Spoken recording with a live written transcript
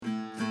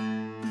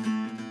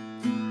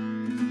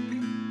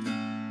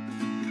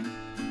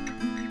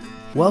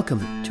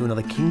Welcome to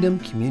another Kingdom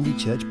Community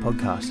Church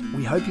podcast.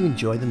 We hope you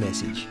enjoy the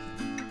message.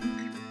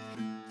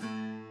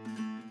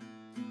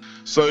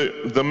 So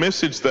the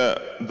message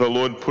that the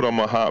Lord put on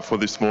my heart for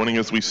this morning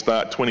as we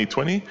start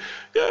 2020,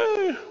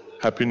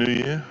 Happy New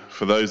Year.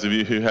 For those of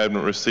you who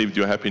haven't received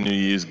your Happy New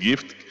Year's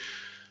gift,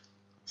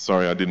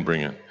 sorry, I didn't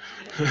bring it.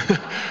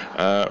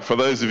 For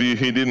those of you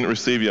who didn't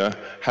receive your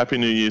Happy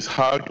New Year's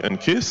hug and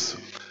kiss,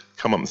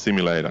 come up and see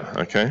me later,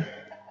 okay?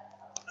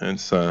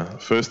 It's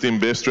first in,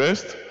 best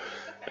dressed,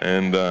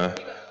 and I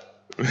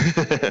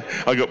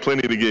got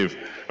plenty to give,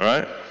 all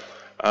right?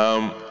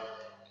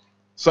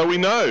 So we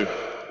know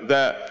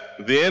that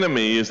the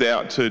enemy is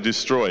out to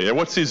destroy. Yeah?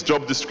 What's his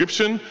job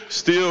description?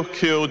 Steal,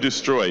 kill,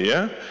 destroy,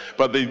 yeah?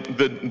 But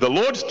the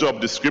Lord's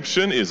job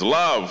description is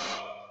love.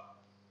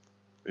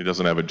 He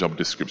doesn't have a job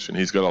description.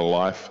 He's got a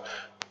life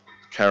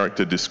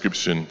character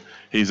description.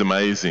 He's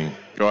amazing.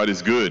 God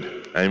is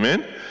good.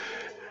 Amen?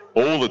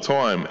 All the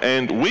time.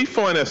 And we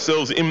find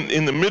ourselves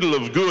in the middle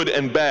of good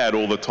and bad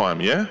all the time,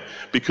 yeah?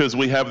 Because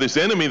we have this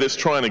enemy that's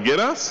trying to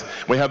get us.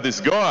 We have this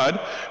God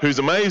who's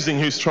amazing,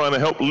 who's trying to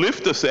help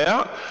lift us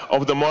out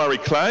of the miry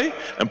clay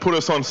and put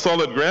us on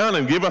solid ground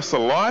and give us a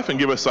life and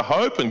give us a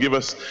hope and give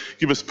us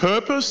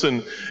purpose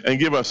and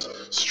give us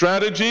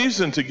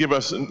strategies and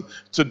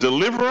to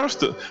deliver us.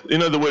 The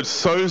word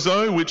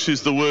sozo, which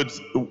is the word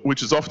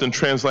which is often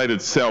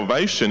translated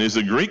salvation, is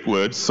a Greek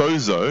word,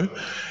 sozo.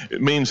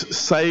 It means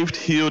saved,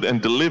 healed, and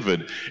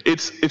delivered.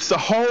 It's the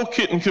whole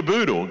kit and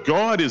caboodle.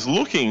 God is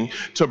looking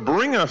to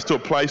bring us to a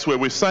place where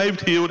we're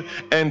saved, healed,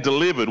 and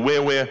delivered,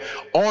 where we're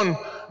on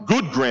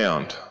good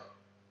ground.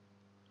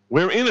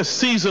 We're in a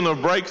season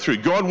of breakthrough.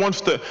 God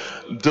wants to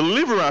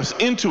deliver us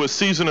into a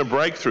season of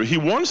breakthrough. He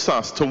wants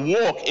us to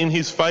walk in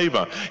His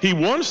favor. He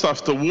wants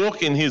us to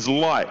walk in His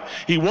light.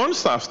 He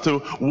wants us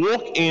to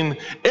walk in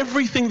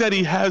everything that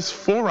He has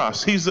for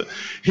us.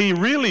 He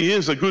really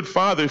is a good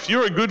father. If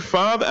you're a good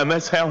father, and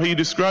that's how He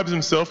describes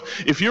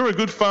Himself, if you're a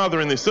good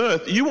father in this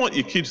earth, you want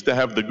your kids to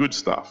have the good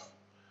stuff.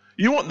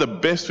 You want the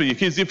best for your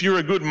kids. If you're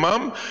a good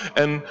mum,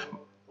 and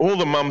all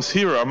the mums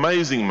here are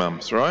amazing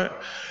mums, right?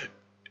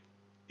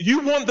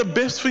 You want the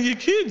best for your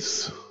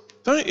kids,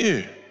 don't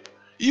you?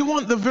 You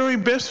want the very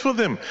best for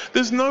them.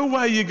 There's no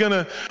way you're going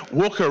to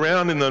walk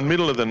around in the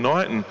middle of the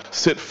night and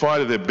set fire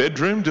to their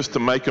bedroom just to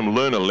make them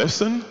learn a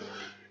lesson,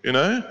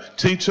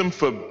 teach them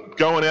for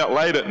going out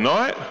late at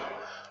night,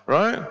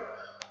 right?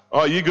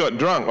 Oh, you got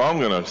drunk. I'm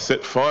going to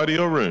set fire to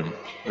your room.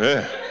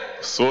 Yeah,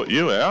 sort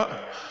you out.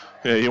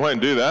 Yeah, you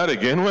won't do that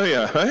again, will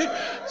you? Hey?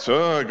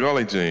 So,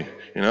 golly gee,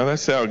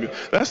 that's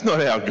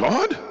not our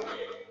God.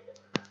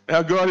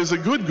 Our God is a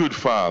good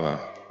father,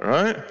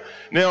 right?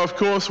 Now, of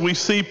course, we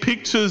see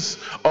pictures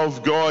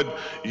of God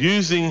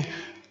using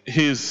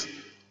His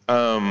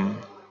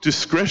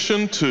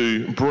discretion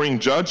to bring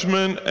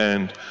judgment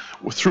and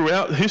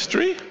throughout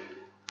history.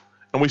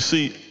 And we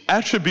see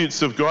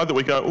attributes of God that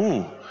we go,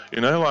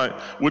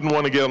 wouldn't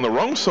want to get on the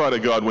wrong side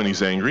of God when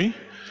He's angry.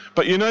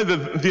 But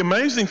the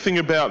amazing thing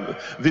about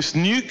this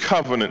new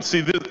covenant,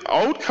 see, the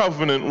old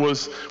covenant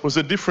was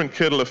a different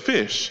kettle of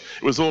fish.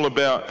 It was all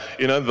about,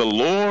 the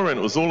law, and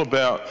it was all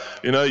about,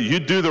 you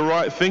do the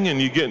right thing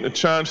and you get a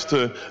chance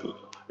to,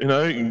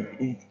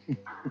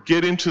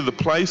 get into the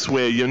place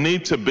where you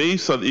need to be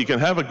so that you can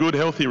have a good,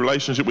 healthy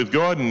relationship with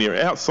God, and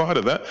you're outside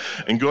of that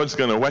and God's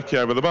going to whack you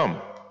over the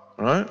bum.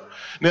 Right?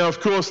 Now, of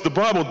course, the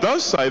Bible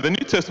does say, the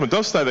New Testament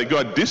does say that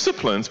God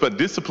disciplines, but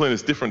discipline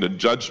is different to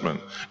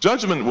judgment.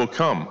 Judgment will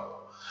come.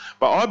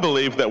 But I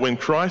believe that when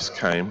Christ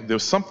came, there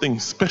was something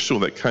special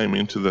that came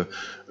into the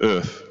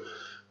earth.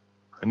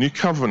 A new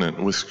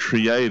covenant was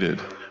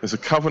created. It's a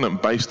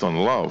covenant based on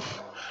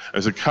love.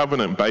 It's a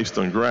covenant based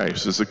on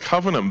grace. It's a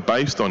covenant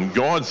based on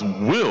God's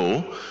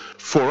will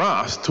for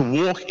us to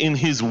walk in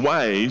His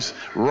ways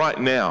right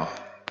now.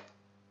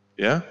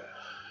 Yeah?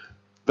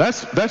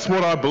 That's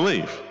what I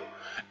believe.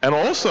 And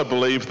I also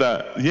believe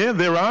that,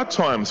 there are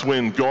times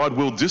when God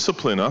will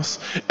discipline us,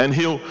 and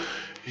He'll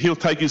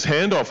take His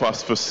hand off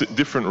us for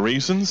different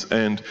reasons.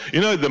 And,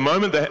 the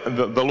moment that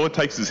the Lord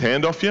takes His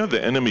hand off you,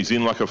 the enemy's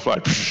in like a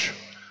flood.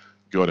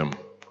 Got him.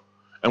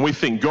 And we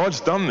think, God's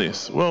done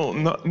this. Well,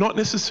 not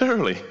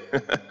necessarily.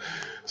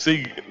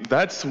 See,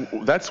 that's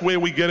where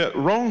we get it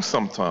wrong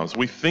sometimes.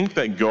 We think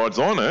that God's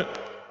on it.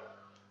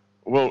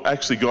 Well,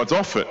 actually, God's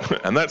off it,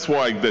 and that's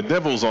why the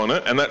devil's on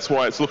it, and that's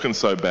why it's looking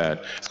so bad.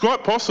 It's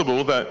quite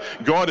possible that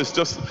God has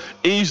just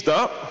eased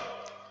up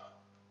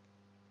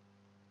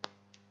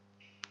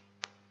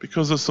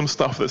because of some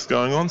stuff that's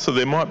going on. So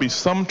there might be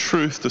some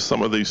truth to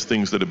some of these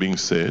things that are being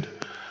said,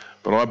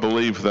 but I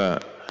believe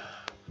that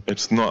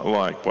it's not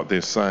like what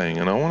they're saying.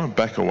 And I want to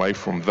back away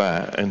from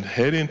that and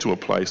head into a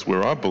place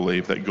where I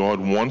believe that God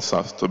wants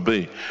us to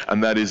be,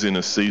 and that is in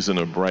a season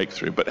of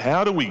breakthrough. But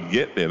how do we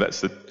get there?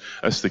 That's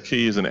the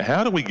key, isn't it?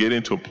 How do we get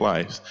into a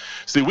place?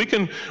 See, we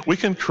can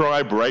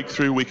cry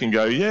breakthrough. We can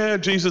go, yeah,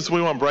 Jesus,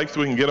 we want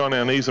breakthrough. We can get on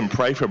our knees and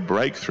pray for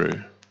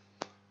breakthrough.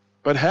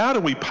 But how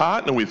do we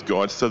partner with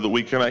God so that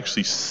we can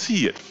actually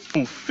see it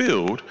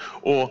fulfilled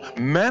or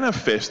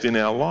manifest in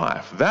our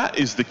life? That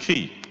is the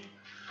key.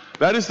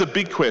 That is the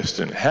big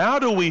question. How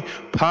do we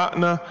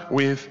partner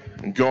with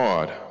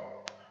God?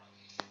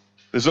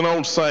 There's an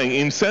old saying,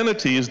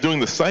 insanity is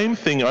doing the same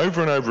thing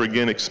over and over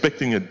again,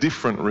 expecting a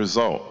different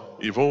result.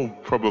 You've all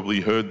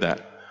probably heard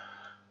that.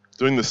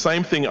 Doing the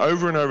same thing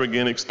over and over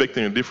again,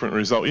 expecting a different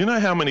result. You know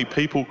how many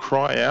people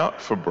cry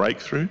out for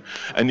breakthrough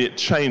and yet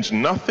change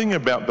nothing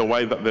about the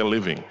way that they're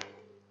living?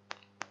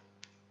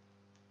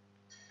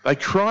 They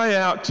cry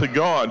out to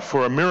God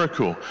for a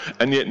miracle,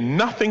 and yet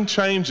nothing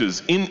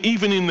changes,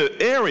 even in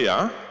the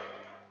area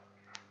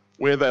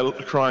where they're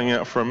crying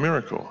out for a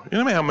miracle.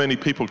 You know how many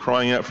people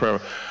crying out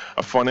for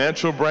a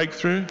financial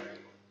breakthrough?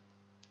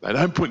 They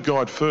don't put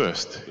God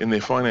first in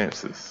their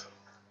finances.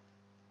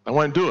 They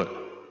won't do it.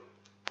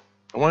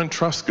 They won't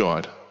trust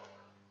God.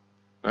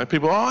 You know,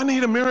 people, I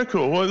need a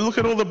miracle. Well, look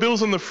at all the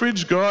bills on the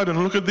fridge, God,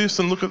 and look at this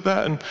and look at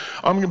that, and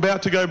I'm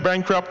about to go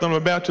bankrupt, I'm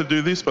about to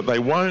do this, but they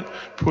won't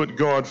put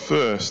God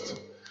first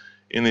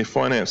in their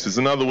finances.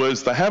 In other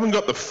words, they haven't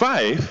got the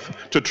faith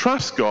to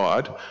trust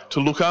God to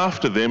look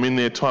after them in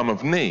their time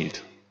of need.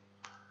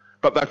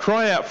 But they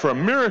cry out for a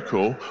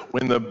miracle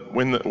when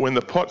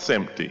the pot's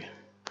empty.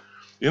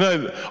 You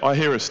know, I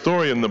hear a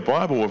story in the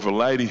Bible of a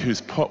lady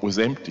whose pot was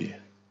empty.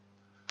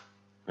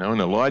 You know,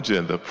 and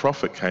Elijah, the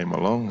prophet, came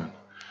along and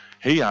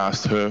he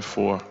asked her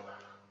for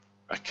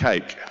a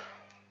cake.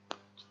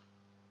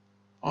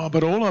 Oh,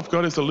 but all I've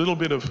got is a little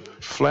bit of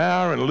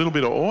flour and a little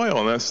bit of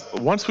oil. And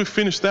once we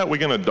finish that, we're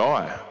going to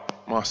die,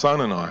 my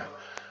son and I.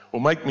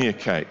 Well, make me a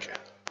cake.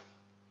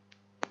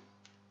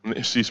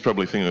 And she's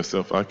probably thinking to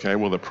herself, okay,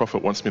 well, the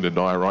prophet wants me to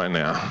die right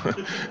now.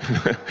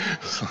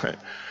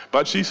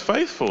 But she's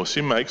faithful.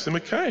 She makes him a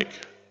cake.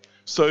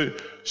 So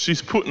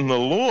she's putting the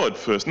Lord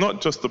first,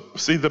 not just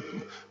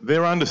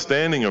their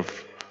understanding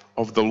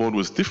of the Lord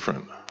was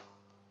different.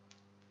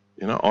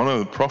 You know, honour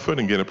the prophet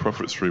and get a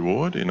prophet's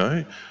reward, you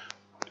know.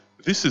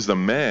 This is the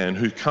man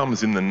who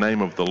comes in the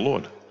name of the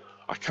Lord.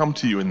 I come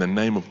to you in the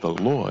name of the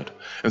Lord.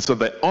 And so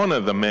they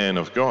honour the man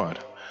of God.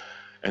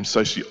 And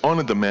so she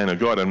honoured the man of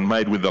God and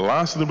made with the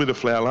last little bit of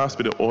flour, last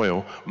bit of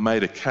oil,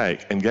 made a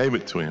cake and gave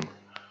it to him.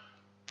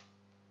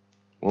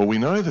 Well, we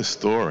know the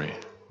story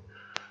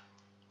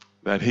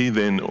that he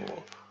then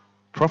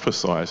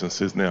prophesies and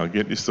says, now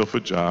get yourself a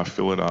jar,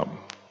 fill it up,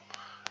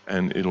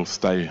 and it'll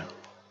stay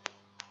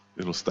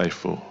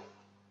full.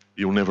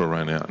 You'll never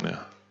run out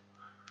now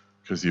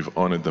because you've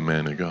honoured the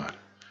man of God.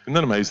 Isn't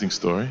that an amazing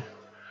story?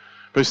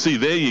 But see,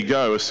 there you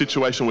go, a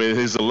situation where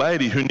there's a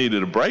lady who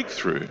needed a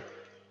breakthrough.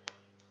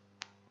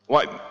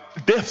 Like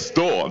death's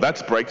door,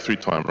 that's breakthrough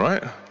time,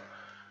 right?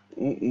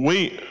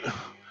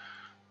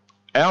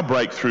 Our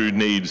breakthrough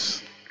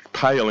needs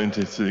pale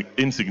into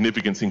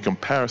insignificance in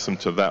comparison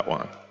to that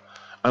one.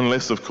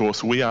 Unless, of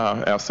course, we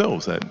are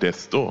ourselves at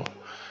death's door.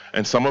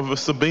 And some of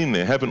us have been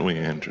there, haven't we,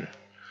 Andrew?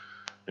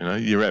 You know,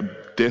 you're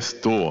at death's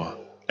door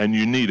and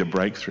you need a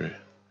breakthrough.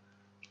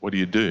 What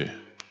do?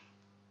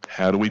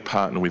 How do we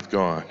partner with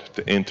God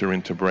to enter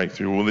into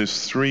breakthrough? Well,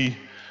 there's 3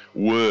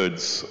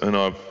 words, and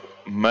I've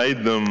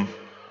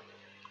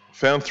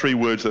found 3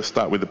 words that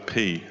start with a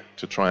P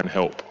to try and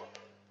help.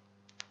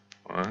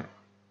 All right?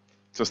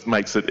 Just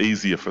makes it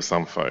easier for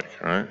some folk,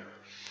 right?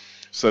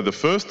 So the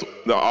first,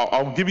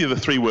 I'll give you the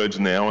 3 words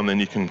now, and then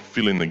you can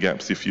fill in the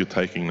gaps if you're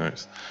taking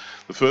notes.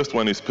 The first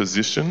one is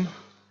position,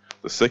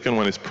 the second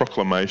one is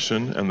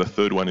proclamation, and the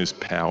third one is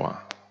power.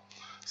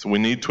 So we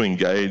need to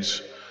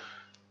engage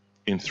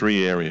in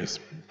 3 areas: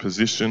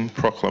 position,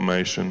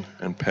 proclamation,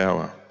 and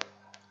power.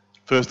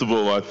 First of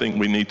all, I think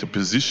we need to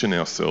position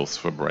ourselves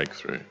for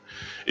breakthrough.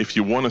 If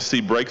you want to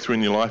see breakthrough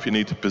in your life, you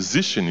need to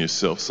position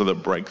yourself so that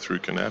breakthrough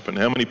can happen.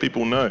 How many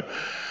people know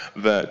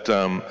that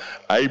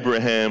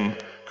Abraham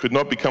could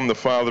not become the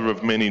father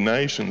of many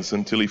nations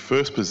until he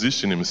first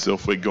positioned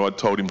himself where God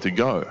told him to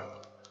go,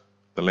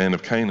 the land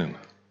of Canaan?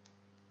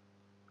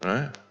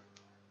 Right?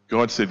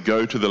 God said,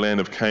 go to the land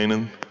of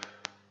Canaan,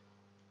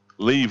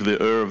 leave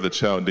the Ur of the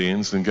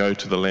Chaldeans and go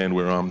to the land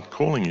where I'm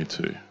calling you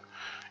to.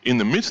 In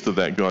the midst of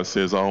that, God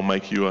says, I'll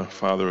make you a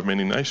father of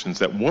many nations.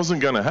 That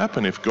wasn't going to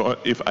happen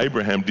if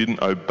Abraham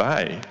didn't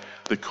obey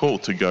the call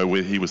to go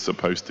where he was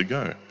supposed to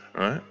go.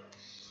 Right?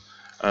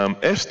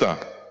 Esther,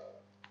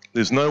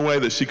 there's no way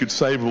that she could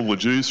save all the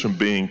Jews from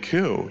being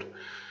killed.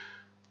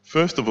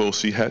 First of all,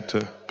 she had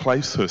to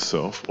place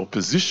herself or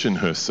position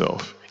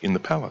herself in the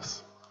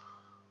palace.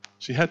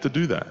 She had to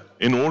do that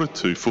in order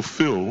to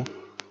fulfill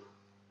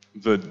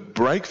the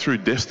breakthrough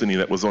destiny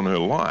that was on her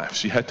life.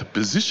 She had to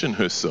position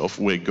herself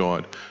where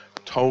God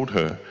told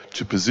her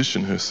to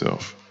position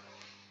herself.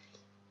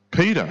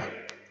 Peter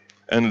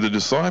and the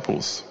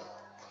disciples,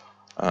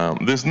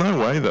 there's no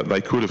way that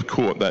they could have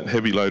caught that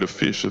heavy load of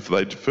fish if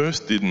they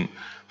first didn't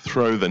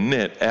throw the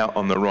net out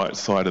on the right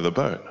side of the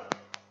boat,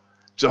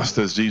 just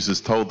as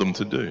Jesus told them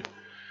to do.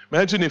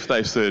 Imagine if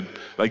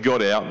they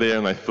got out there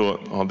and they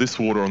thought, oh, this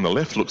water on the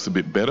left looks a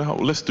bit better. Oh,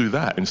 let's do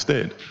that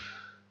instead.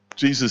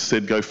 Jesus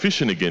said, go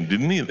fishing again,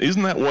 didn't he?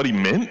 Isn't that what he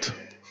meant?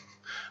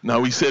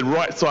 No, he said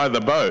right side of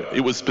the boat.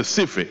 It was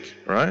specific,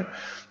 right?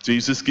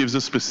 Jesus gives a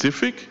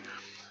specific.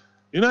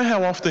 You know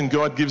how often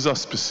God gives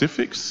us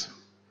specifics?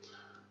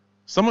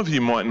 Some of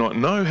you might not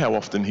know how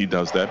often he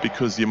does that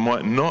because you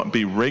might not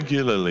be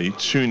regularly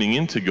tuning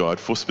into God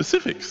for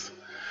specifics.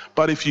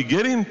 But if you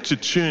get into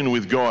tune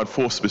with God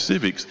for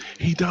specifics,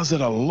 he does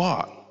it a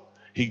lot.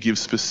 He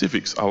gives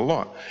specifics a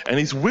lot. And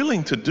he's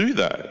willing to do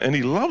that. And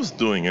he loves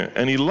doing it.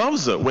 And he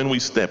loves it when we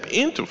step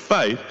into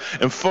faith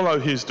and follow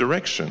his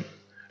direction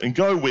and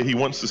go where he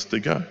wants us to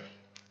go.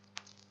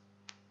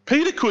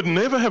 Peter could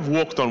never have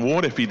walked on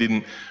water if he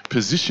didn't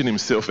position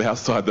himself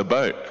outside the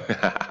boat.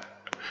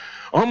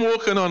 I'm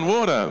walking on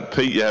water.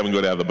 Pete, you haven't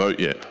got out of the boat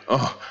yet.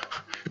 Oh,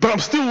 but I'm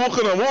still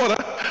walking on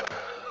water.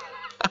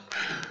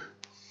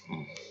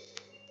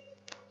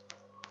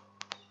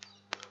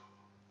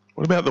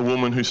 What about the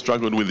woman who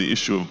struggled with the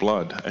issue of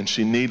blood and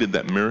she needed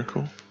that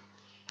miracle?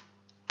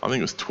 I think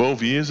it was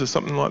 12 years or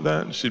something like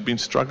that. She'd been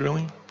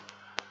struggling.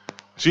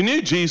 She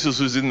knew Jesus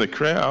was in the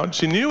crowd.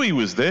 She knew he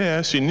was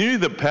there. She knew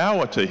the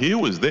power to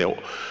heal was there.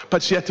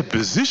 But she had to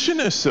position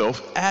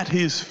herself at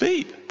his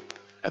feet,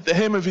 at the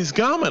hem of his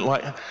garment.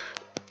 Like,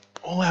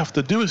 all I have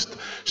to do is...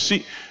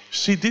 She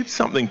did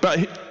something.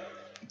 But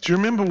do you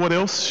remember what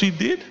else she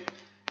did?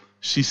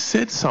 She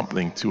said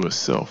something to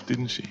herself,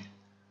 didn't she?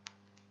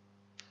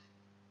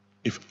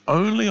 If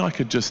only I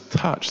could just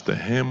touch the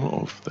hem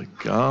of the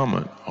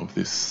garment of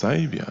this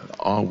Saviour,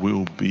 I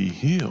will be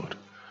healed.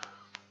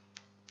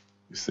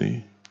 You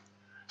see?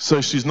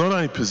 So she's not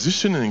only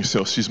positioning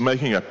herself, she's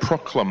making a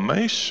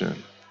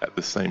proclamation at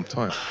the same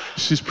time.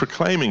 She's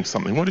proclaiming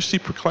something. What is she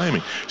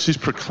proclaiming? She's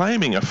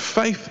proclaiming a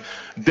faith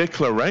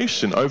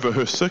declaration over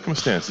her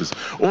circumstances.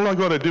 All I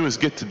got to do is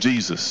get to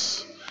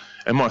Jesus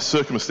and my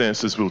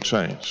circumstances will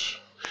change.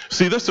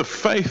 See, that's a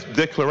faith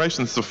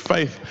declaration. It's a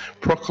faith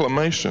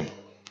proclamation.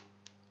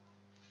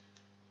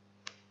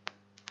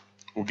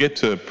 We'll get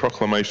to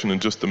proclamation in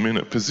just a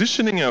minute.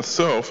 Positioning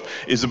ourselves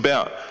is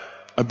about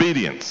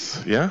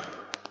obedience, yeah?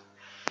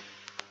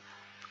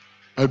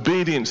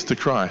 Obedience to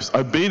Christ,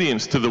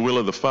 obedience to the will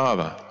of the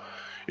Father.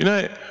 You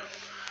know,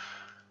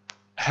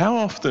 how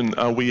often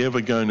are we ever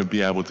going to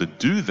be able to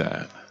do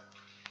that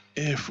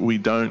if we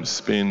don't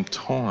spend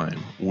time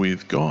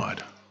with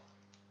God?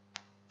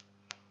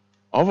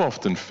 I've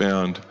often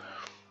found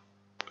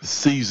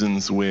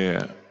seasons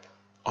where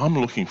I'm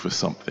looking for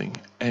something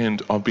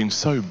and I've been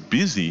so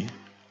busy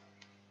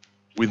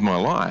with my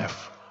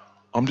life,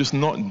 I'm just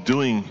not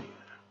doing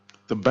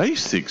the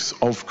basics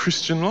of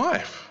Christian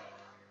life.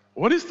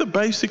 What is the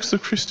basics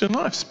of Christian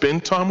life?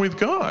 Spend time with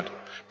God.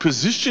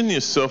 Position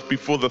yourself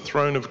before the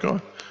throne of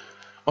God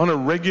on a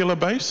regular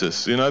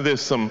basis. You know,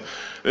 there's some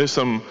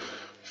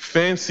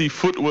fancy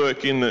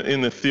footwork in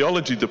the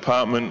theology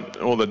department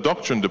or the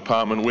doctrine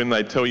department when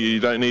they tell you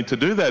don't need to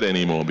do that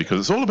anymore because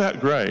it's all about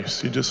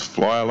grace. You just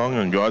fly along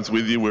and God's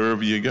with you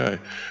wherever you go.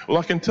 Well,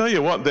 I can tell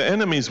you what, the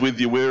enemy's with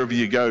you wherever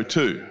you go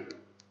too.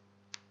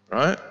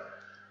 Right?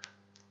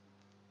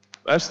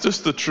 That's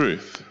just the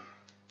truth.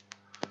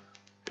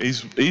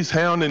 He's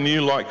hounding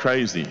you like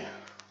crazy.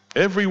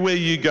 Everywhere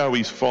you go,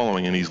 he's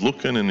following and he's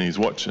looking and he's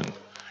watching.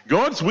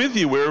 God's with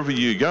you wherever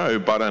you go,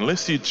 but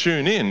unless you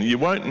tune in, you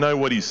won't know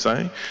what he's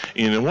saying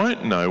and you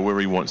won't know where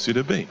he wants you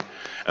to be.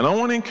 And I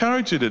want to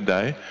encourage you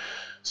today,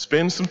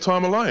 spend some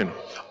time alone.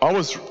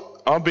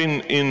 I've been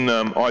in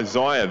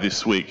Isaiah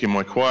this week in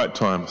my quiet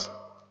times,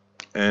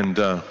 and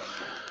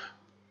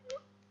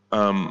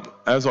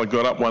as I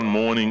got up one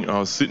morning, I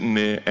was sitting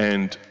there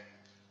and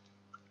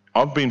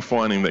I've been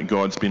finding that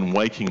God's been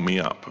waking me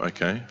up,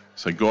 okay?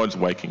 So God's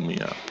waking me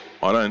up.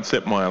 I don't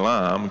set my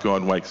alarm,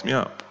 God wakes me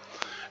up.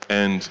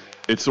 And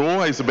it's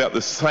always about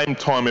the same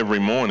time every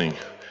morning.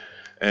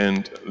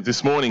 And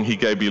this morning he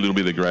gave me a little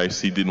bit of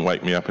grace. He didn't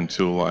wake me up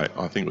until I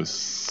think it was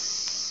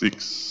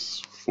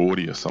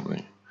 6:40 or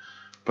something.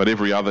 But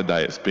every other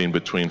day it's been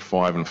between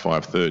 5 and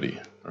 5:30,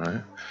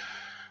 right?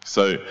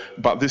 So,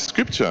 but this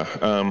scripture,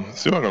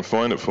 see if I can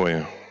find it for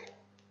you.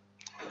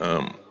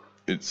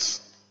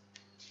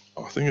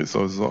 I think it's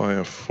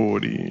Isaiah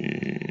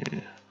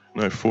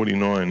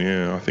 49,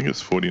 yeah, I think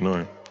it's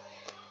 49.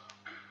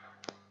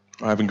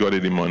 I haven't got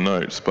it in my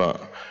notes, but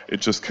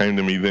it just came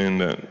to me then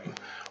that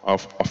I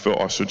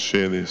felt I should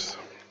share this.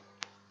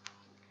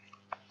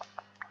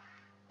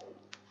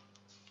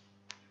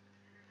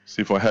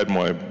 See, if I had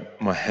my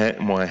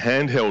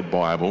handheld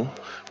Bible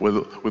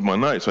with my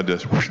notes, I'd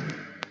just...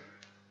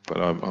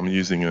 But I'm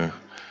using I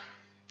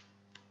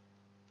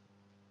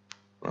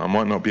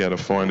might not be able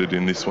to find it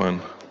in this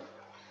one.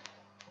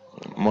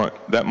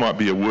 That might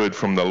be a word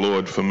from the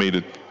Lord for me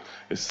to...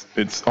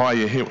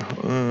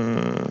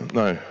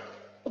 No.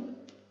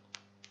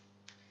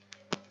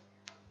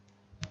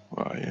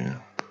 Oh, yeah.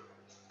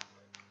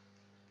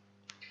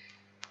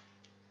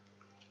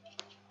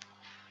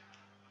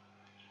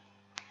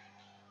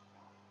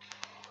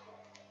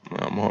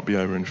 No, it might be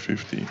over in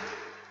 50.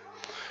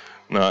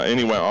 No,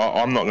 anyway,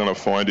 I'm not going to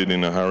find it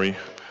in a hurry.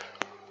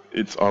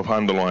 I've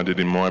underlined it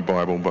in my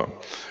Bible, but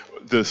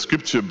the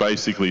scripture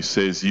basically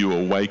says, "You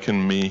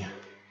awaken me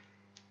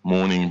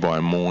morning by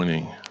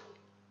morning,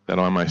 that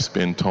I may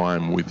spend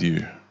time with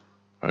you,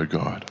 O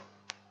God."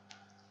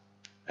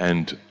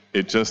 And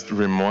it just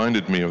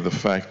reminded me of the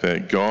fact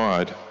that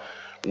God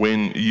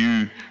when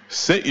you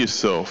set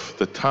yourself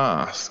the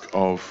task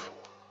of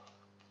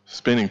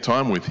spending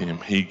time with him,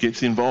 he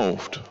gets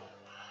involved.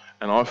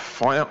 And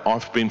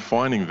I've been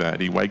finding that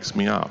he wakes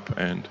me up.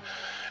 And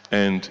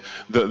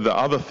the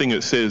other thing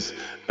it says,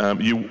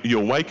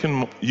 you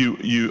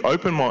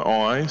open my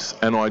eyes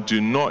and I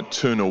do not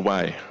turn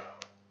away.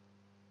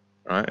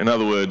 Right? In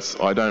other words,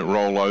 I don't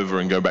roll over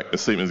and go back to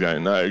sleep and go,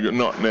 no,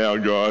 not now,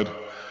 God.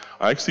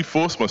 I actually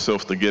force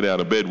myself to get out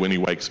of bed when he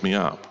wakes me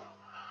up.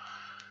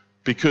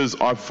 Because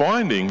I'm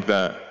finding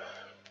that,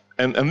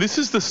 and this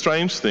is the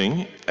strange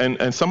thing,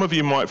 and some of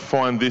you might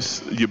find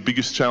this your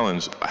biggest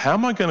challenge. How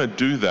am I going to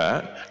do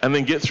that and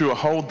then get through a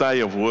whole day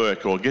of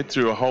work or get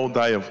through a whole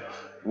day of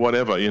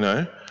whatever,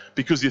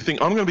 Because you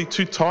think, I'm going to be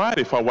too tired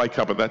if I wake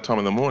up at that time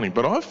in the morning.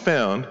 But I've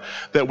found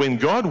that when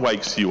God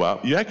wakes you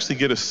up, you actually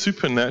get a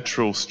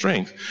supernatural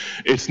strength.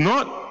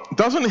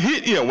 Doesn't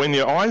hit you when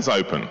your eyes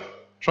open.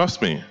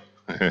 Trust me.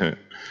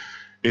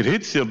 It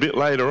hits you a bit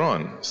later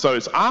on. So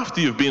it's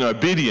after you've been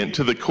obedient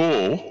to the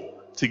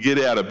call to get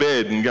out of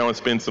bed and go and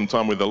spend some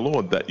time with the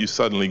Lord that you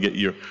suddenly get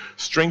your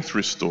strength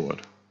restored,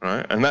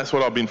 right? And that's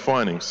what I've been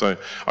finding. So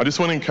I just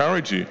want to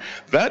encourage you.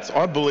 That's,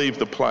 I believe,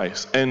 the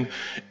place. And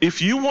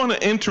if you want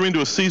to enter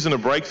into a season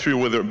of breakthrough,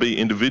 whether it be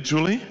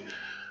individually,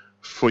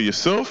 for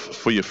yourself,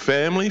 for your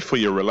family, for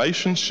your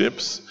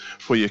relationships,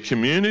 for your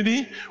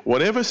community,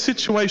 whatever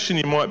situation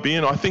you might be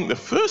in, I think the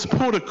first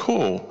port of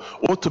call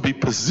ought to be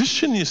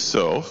position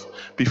yourself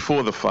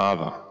before the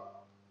Father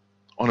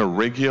on a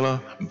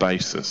regular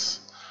basis.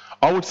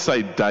 I would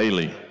say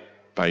daily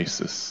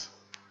basis.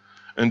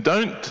 And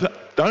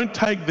don't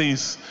take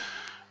these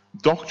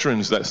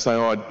doctrines that say,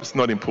 it's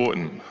not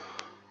important.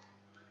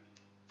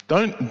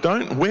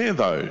 Don't wear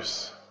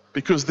those,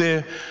 because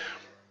there's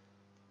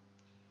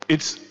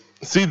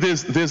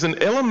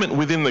an element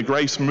within the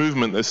grace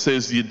movement that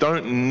says you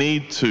don't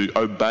need to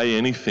obey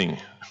anything.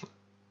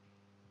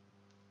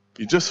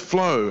 You just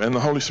flow, and the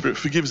Holy Spirit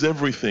forgives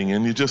everything,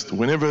 and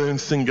whenever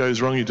anything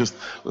goes wrong, you just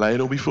lay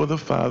it all before the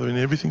Father, and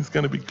everything's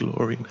going to be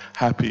glory and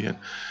happy.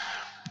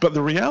 But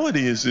the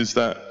reality is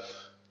that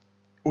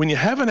when you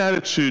have an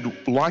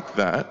attitude like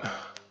that,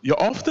 you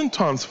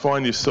oftentimes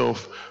find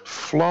yourself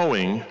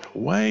flowing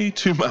way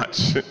too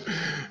much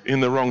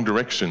in the wrong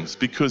directions,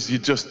 because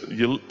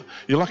you're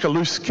like a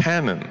loose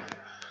cannon.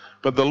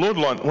 But the Lord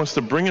wants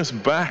to bring us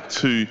back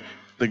to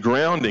the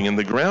grounding, and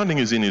the grounding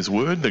is in his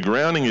word, the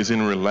grounding is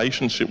in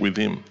relationship with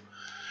him.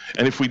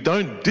 And if we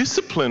don't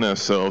discipline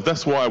ourselves,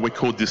 that's why we're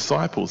called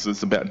disciples.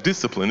 It's about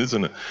discipline,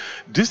 isn't it?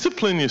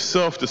 Discipline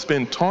yourself to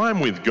spend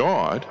time with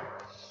God,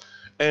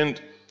 and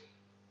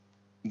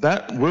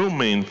that will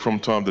mean from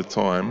time to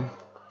time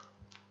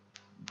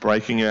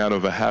breaking out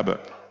of a habit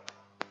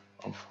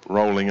of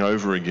rolling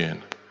over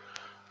again.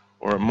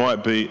 Or it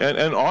might be,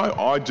 and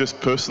I just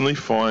personally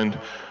find,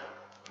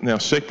 now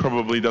Sheikh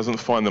probably doesn't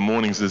find the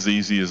mornings as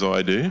easy as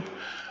I do,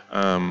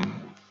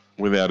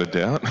 without a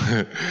doubt.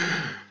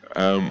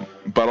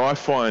 But I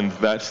find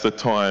that's the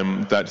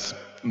time that's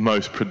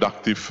most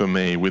productive for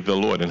me with the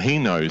Lord. And he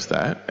knows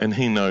that, and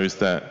he knows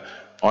that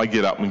I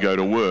get up and go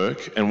to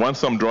work, and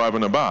once I'm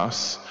driving a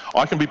bus,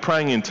 I can be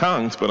praying in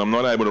tongues, but I'm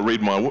not able to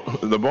read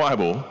the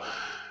Bible.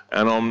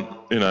 And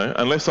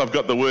unless I've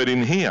got the word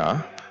in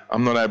here,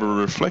 I'm not able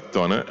to reflect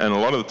on it. And a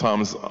lot of the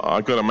times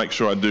I've got to make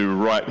sure I do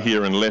right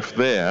here and left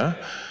there.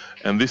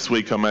 And this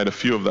week I made a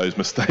few of those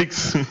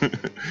mistakes.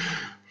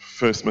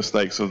 First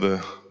mistakes of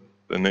the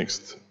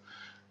next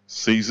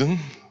season.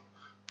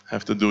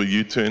 Have to do a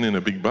U-turn in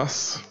a big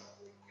bus.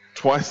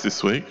 Twice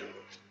this week.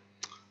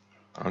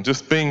 I'm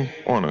just being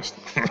honest.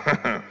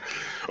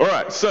 All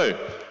right, so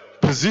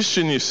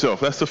position yourself.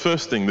 That's the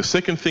first thing. The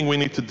second thing we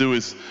need to do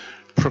is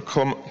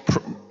proclaim,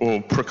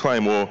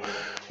 or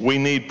we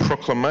need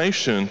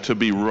proclamation to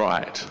be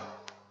right.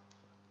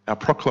 Our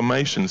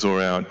proclamations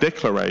or our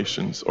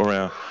declarations or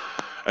our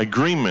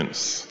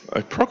agreements.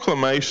 A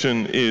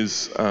proclamation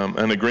is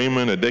an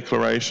agreement, a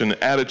declaration,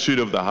 attitude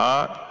of the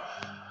heart.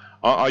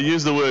 I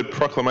use the word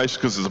proclamation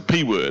because it's a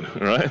P word,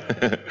 right?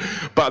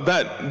 But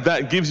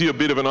that gives you a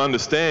bit of an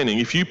understanding.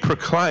 If you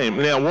proclaim,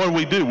 now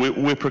what do?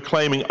 We're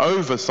proclaiming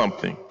over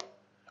something,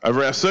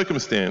 over our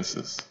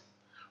circumstances.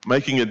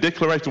 Making a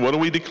declaration. What are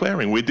we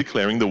declaring? We're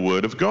declaring the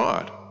Word of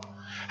God.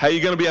 How are you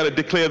going to be able to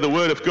declare the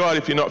Word of God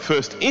if you're not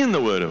first in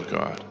the Word of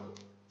God?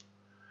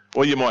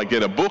 Well, you might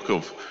get a book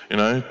of,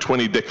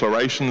 20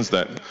 declarations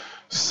that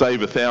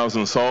save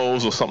 1,000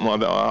 souls or something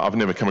like that. I've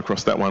never come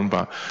across that one,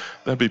 but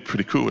that'd be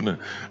pretty cool, wouldn't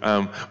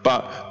it?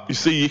 But you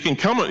see, you can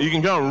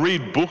go and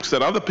read books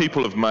that other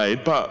people have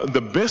made, but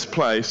the best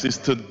place is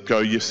to go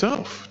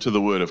yourself to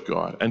the Word of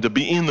God and to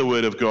be in the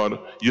Word of God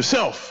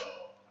yourself.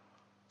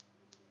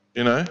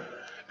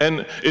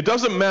 And it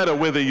doesn't matter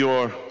whether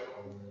you're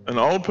an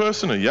old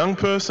person, a young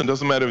person,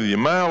 doesn't matter whether you're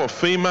male or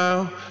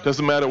female,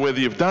 doesn't matter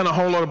whether you've done a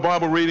whole lot of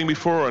Bible reading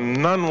before or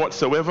none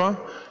whatsoever.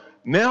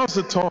 Now's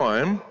the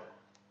time,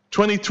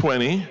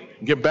 2020,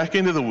 get back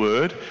into the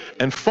Word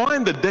and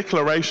find the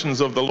declarations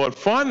of the Lord.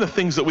 Find the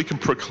things that we can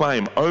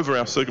proclaim over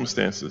our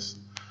circumstances.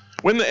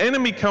 When the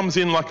enemy comes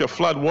in like a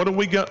flood, what have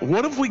we got?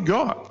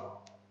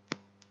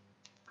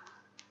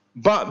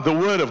 but the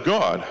Word of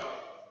God.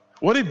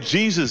 What did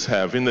Jesus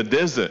have in the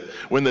desert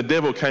when the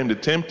devil came to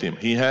tempt him?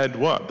 He had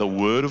what? The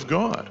Word of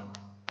God.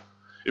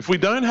 If we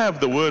don't have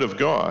the Word of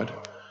God,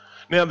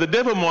 now the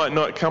devil might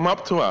not come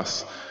up to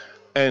us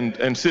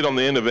and sit on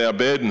the end of our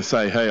bed and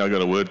say, hey, I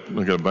got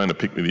a bone to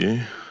pick with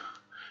you.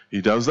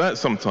 He does that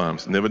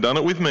sometimes. Never done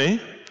it with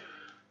me.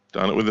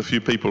 Done it with a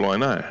few people I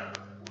know.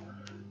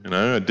 You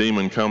know, a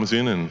demon comes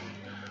in and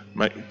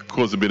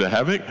cause a bit of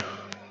havoc.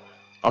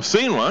 I've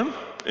seen one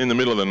in the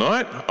middle of the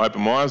night. I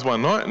open my eyes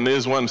one night and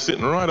there's one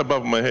sitting right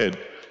above my head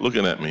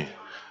looking at me.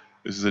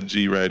 This is a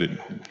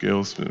G-rated.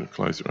 Girls,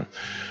 close your eyes.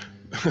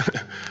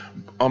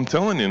 I'm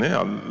telling you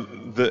now,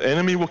 the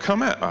enemy will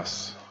come at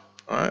us.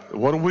 All right?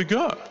 What have we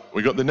got?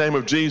 We've got the name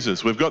of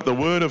Jesus. We've got the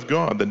Word of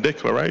God, the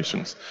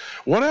declarations.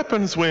 What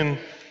happens when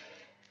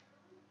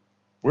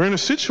we're in a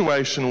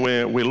situation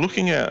where we're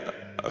looking at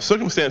a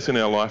circumstance in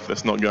our life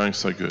that's not going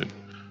so good?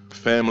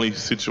 Family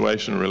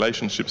situation,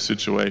 relationship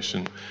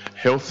situation,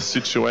 health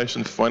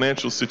situation,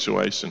 financial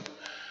situation.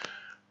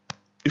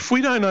 If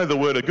we don't know the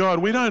Word of God,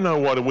 we don't know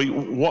what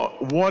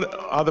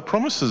are the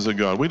promises of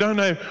God. We don't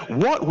know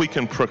what we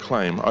can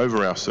proclaim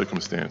over our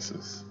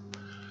circumstances.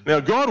 Now,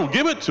 God will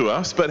give it to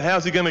us, but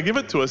how's He going to give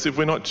it to us if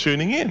we're not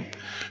tuning in?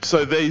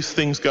 So these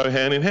things go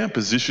hand in hand.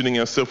 Positioning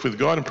ourselves with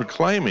God and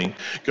proclaiming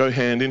go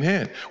hand in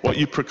hand. What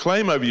you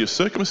proclaim over your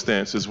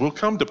circumstances will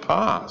come to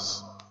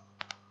pass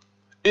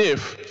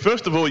if,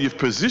 first of all, you've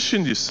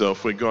positioned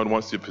yourself where God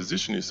wants you to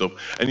position yourself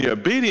and you're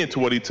obedient to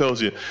what He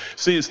tells you.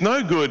 See, it's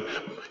no good.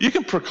 You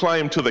can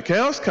proclaim till the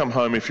cows come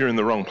home if you're in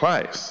the wrong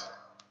place.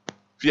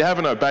 If you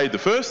haven't obeyed the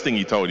first thing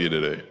He told you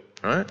to do,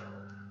 right?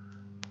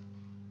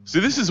 See,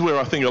 this is where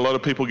I think a lot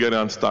of people get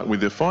unstuck with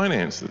their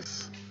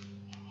finances.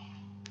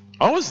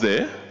 I was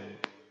there.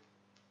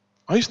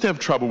 I used to have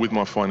trouble with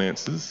my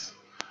finances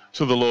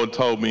till the Lord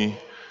told me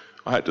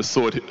I had to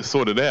sort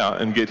it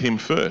out and get Him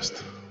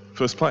first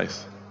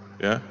place.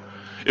 Yeah.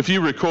 If you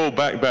recall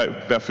back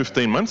about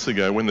 15 months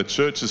ago when the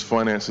church's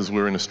finances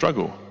were in a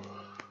struggle,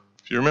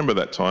 if you remember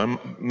that time,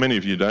 many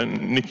of you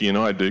don't. Nikki and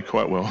I do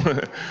quite well.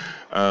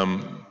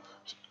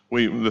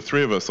 The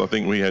three of us, I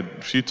think we had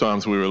a few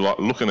times we were like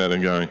looking at it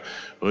and going,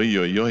 oi,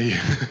 oi, oi,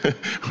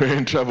 we're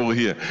in trouble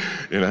here,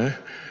 you know.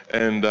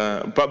 And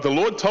but the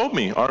Lord told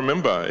me, I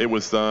remember it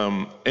was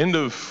end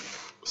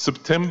of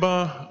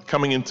September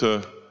coming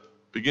into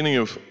beginning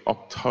of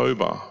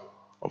October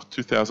of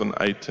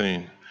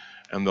 2018.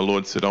 And the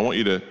Lord said, I want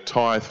you to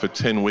tithe for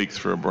 10 weeks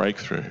for a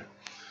breakthrough.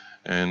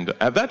 And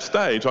at that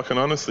stage, I can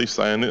honestly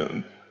say,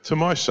 and to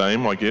my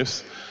shame, I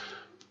guess,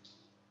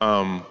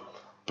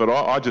 but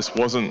I just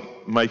wasn't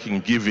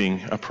making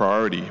giving a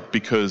priority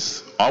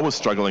because I was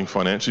struggling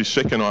financially.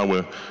 Shek and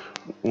I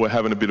were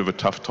having a bit of a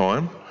tough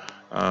time.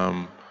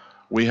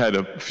 We had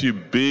a few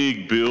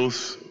big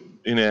bills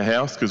in our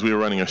house because we were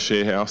running a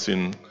share house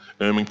in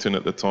Ermington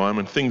at the time,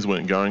 and things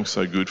weren't going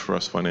so good for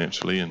us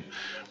financially. And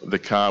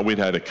we'd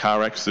had a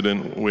car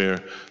accident where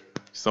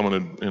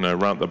someone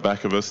had run at the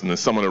back of us and then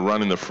someone had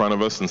run in the front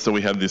of us, and so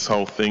we had this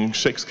whole thing.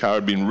 Shek's car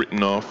had been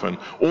written off and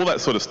all that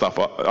sort of stuff.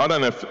 I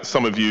don't know if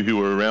some of you who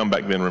were around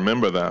back then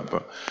remember that,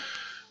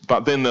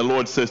 but then the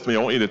Lord says to me, I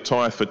want you to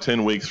tithe for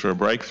 10 weeks for a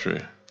breakthrough.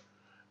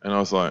 And I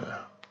was like,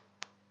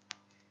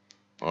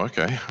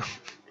 okay.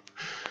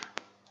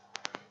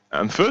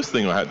 And the first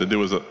thing I had to do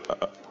was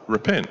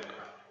repent.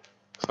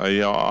 Say,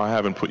 yeah, I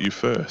haven't put you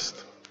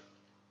first.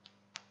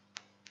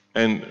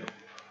 And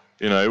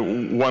you know,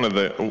 one of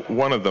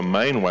the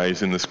main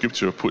ways in the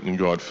Scripture of putting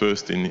God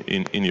first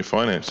in your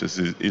finances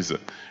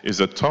is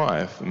a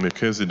tithe.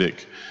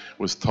 Melchizedek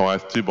was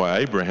tithed to by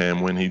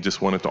Abraham when he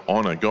just wanted to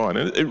honour God.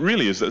 And it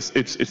really is.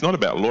 It's not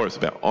about law. It's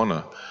about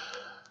honour.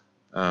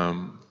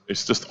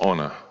 It's just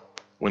honour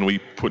when we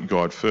put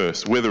God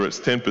first. Whether it's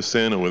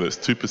 10% or whether it's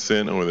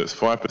 2% or whether it's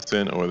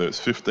 5% or whether it's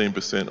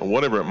 15% or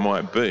whatever it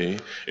might be,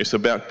 it's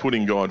about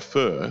putting God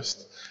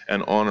first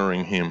and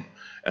honouring Him.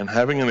 And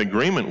having an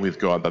agreement with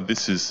God that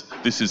this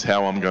is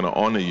how I'm going to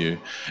honour you.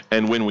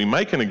 And when we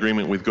make an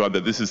agreement with God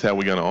that this is how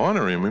we're going to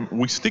honour Him,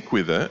 we stick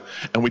with it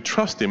and we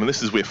trust Him. And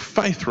this is where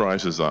faith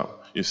rises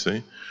up, you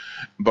see.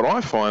 But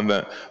I find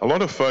that a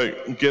lot of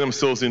folk get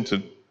themselves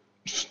into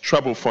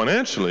trouble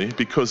financially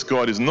because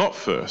God is not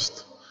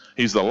first.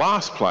 He's the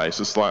last place.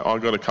 It's like,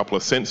 I've got a couple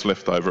of cents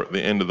left over at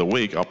the end of the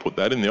week. I'll put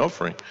that in the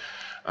offering.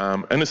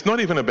 And it's not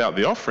even about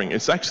the offering.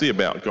 It's actually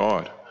about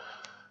God.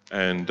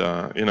 And,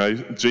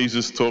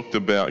 Jesus talked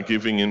about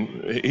giving,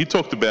 and He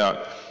talked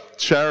about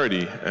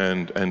charity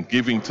and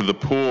giving to the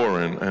poor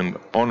and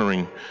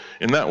honouring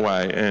in that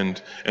way.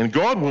 And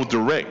God will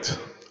direct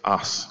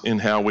us in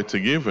how we're to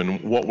give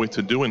and what we're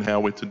to do and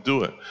how we're to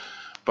do it.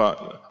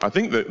 But I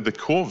think that the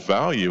core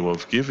value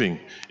of giving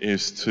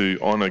is to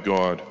honour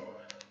God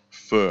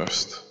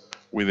first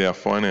with our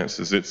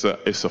finances. It's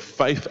a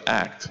faith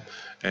act.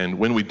 And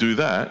when we do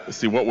that,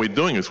 see, what we're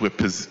doing is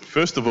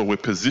first of all, we're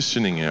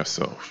positioning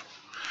ourselves.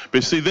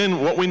 But see,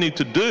 then what we need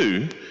to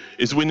do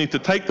is we need to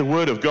take the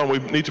Word of God. We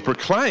need to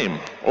proclaim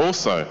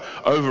also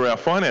over our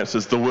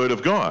finances the Word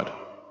of God.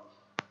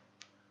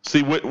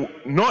 See,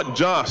 not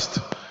just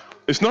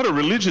It's not a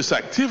religious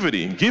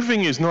activity.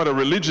 Giving is not a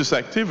religious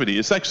activity.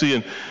 It's actually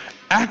an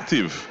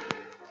active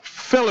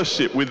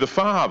fellowship with the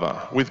Father,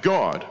 with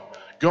God.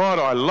 God,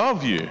 I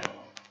love you,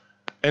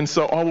 and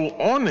so I will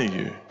honor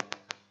you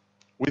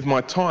with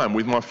my time,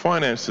 with my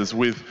finances,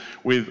 with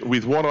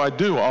what I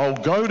do. I'll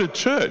go to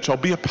church. I'll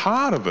be a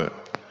part of it.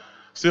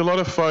 See, a lot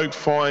of folk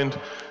find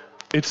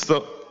it's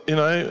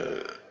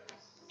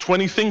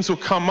 20 things will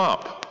come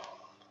up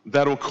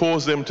that'll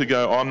cause them to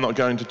go, I'm not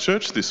going to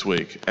church this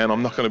week, and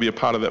I'm not going to be a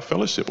part of that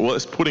fellowship. Well,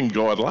 it's putting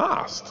God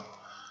last.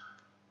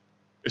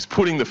 It's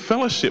putting the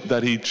fellowship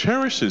that he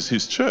cherishes,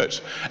 his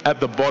church,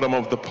 at the bottom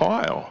of the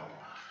pile.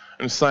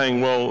 And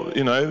saying, well,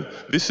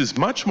 this is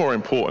much more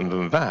important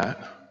than that.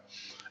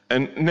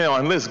 And now,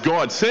 unless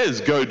God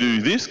says, go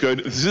do this,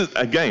 this is,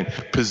 again,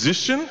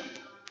 position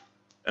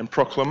and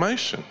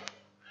proclamation.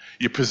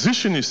 You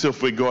position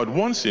yourself where God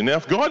wants you. Now,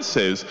 if God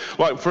says,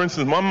 like, for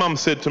instance, my mum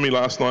said to me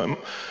last night,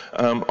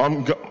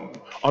 I'm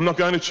not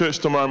going to church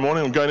tomorrow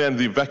morning, I'm going down to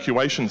the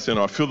evacuation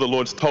centre. I feel the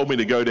Lord's told me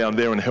to go down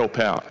there and help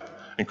out.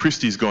 And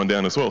Christy's gone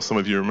down as well. Some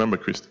of you remember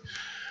Christy.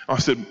 I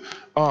said,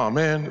 oh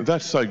man,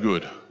 that's so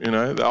good.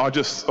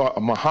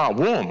 My heart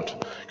warmed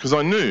because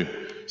I knew,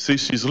 see,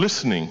 she's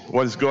listening.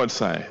 What does God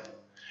say?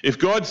 If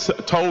God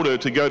told her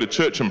to go to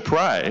church and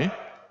pray,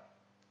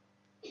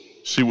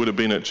 she would have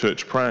been at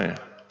church praying,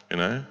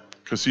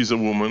 because she's a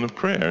woman of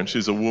prayer and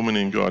she's a woman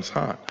in God's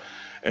heart.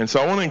 And so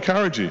I want to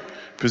encourage you,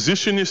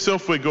 position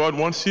yourself where God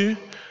wants you,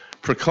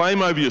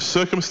 proclaim over your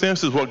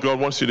circumstances what God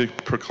wants you to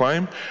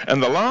proclaim.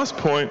 And the last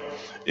point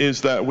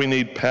is that we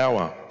need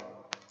power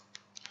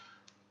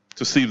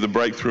to see the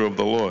breakthrough of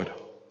the Lord.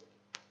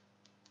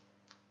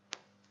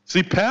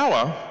 See,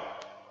 power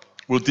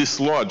will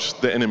dislodge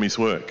the enemy's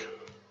work.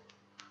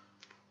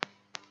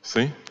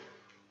 See?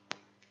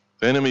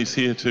 The enemy's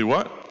here to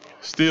what?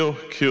 Steal,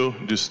 kill,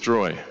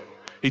 destroy.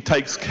 He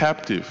takes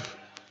captive.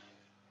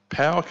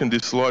 Power can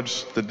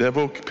dislodge the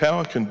devil.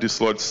 Power can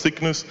dislodge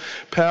sickness.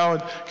 Power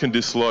can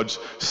dislodge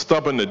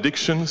stubborn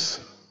addictions.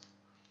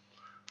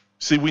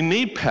 See, we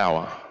need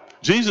power.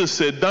 Jesus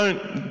said,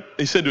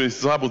 he said to his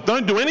disciples,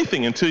 don't do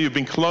anything until you've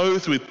been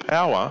clothed with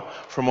power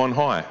from on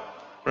high.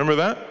 Remember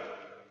that?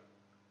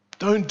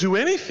 Don't do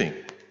anything.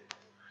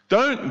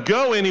 Don't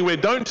go anywhere.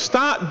 Don't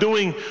start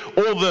doing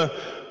all the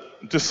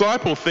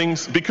disciple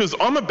things, because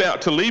I'm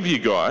about to leave you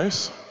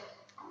guys.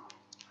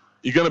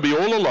 You're going to be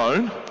all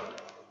alone.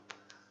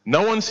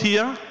 No one's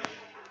here.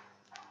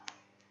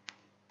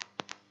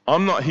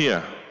 I'm not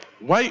here.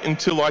 Wait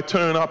until I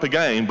turn up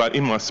again, but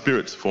in my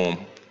Spirit's form.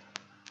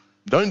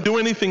 Don't do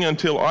anything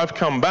until I've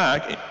come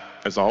back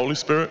as the Holy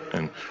Spirit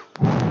and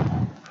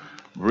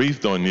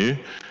breathed on you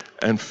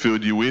and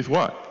filled you with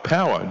what?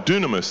 Power.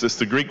 Dunamis. That's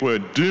the Greek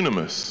word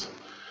dunamis.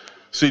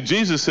 See,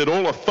 Jesus said,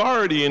 all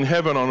authority in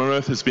heaven and on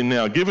earth has been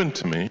now given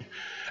to me.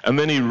 And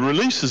then he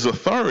releases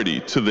authority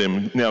to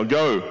them. Now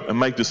go and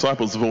make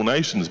disciples of all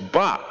nations,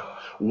 but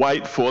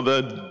wait for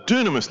the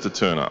dunamis to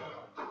turn up.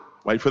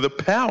 Wait for the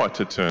power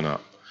to turn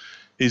up.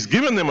 He's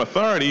given them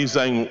authority. He's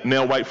saying,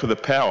 now wait for the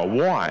power.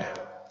 Why?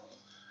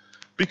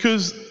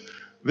 Because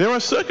there are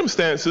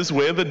circumstances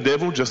where the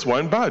devil just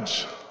won't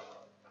budge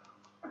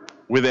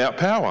without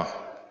power.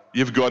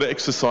 You've got to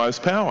exercise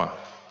power.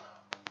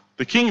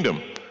 The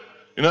kingdom.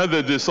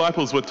 The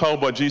disciples were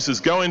told by Jesus,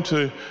 go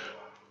into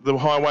the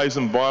highways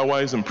and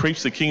byways and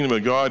preach the kingdom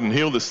of God and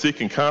heal the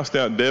sick and cast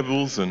out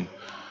devils and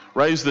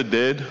raise the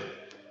dead.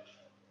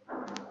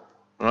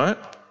 Right?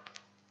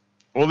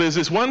 Well, there's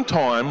this one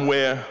time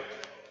where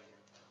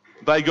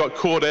they got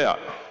caught out.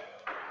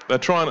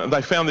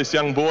 They found this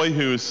young boy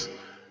who's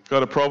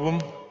got a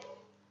problem,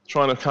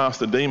 trying to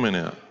cast a demon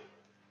out.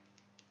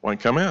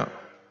 Won't come out.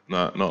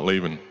 No, not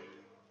leaving.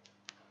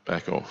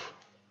 Back off.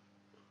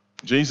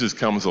 Jesus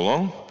comes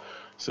along,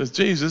 says,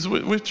 Jesus,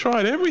 we've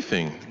tried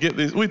everything. Get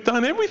this. We've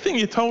done everything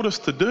you told us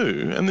to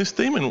do, and this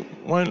demon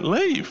won't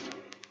leave.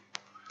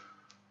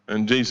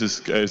 And Jesus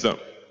goes up,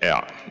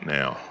 out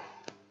now.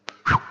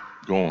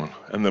 Gone.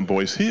 And the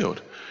boy's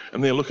healed.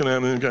 And they're looking at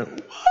him and go,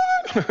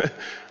 what?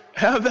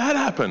 How did that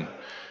happen?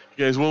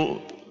 He goes,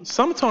 well,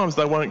 sometimes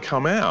they won't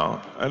come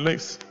out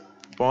unless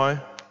by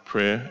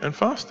prayer and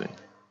fasting.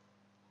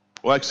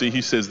 Well, actually,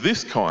 he says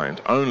this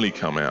kind only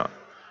come out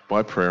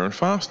by prayer and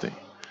fasting.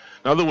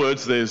 In other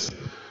words, there's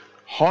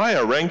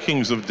higher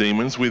rankings of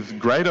demons with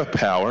greater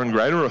power and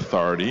greater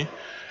authority,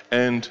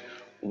 and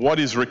what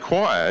is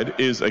required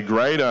is a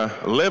greater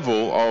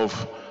level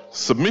of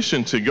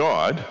submission to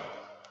God,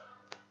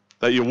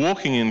 that you're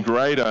walking in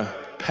greater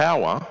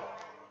power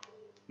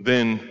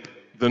than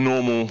the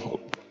normal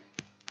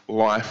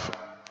life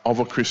of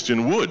a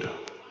Christian would.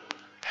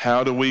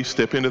 How do we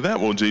step into that?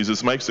 Well,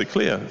 Jesus makes it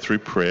clear, through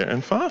prayer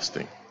and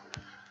fasting.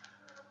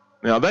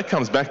 Now that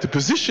comes back to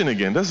position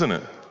again, doesn't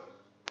it?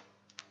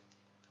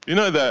 You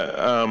know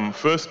that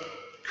 1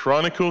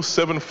 Chronicles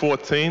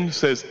 7:14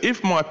 says,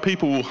 if my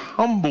people will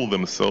humble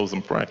themselves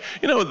and pray.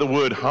 You know what the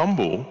word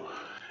humble,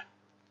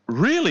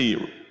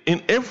 really,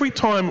 in every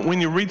time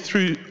when you read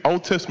through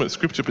Old Testament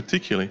scripture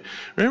particularly,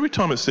 every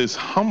time it says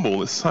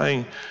humble, it's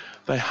saying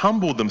they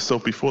humbled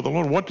themselves before the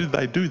Lord. What did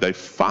they do? They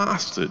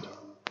fasted.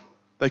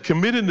 They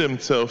committed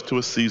themselves to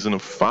a season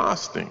of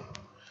fasting,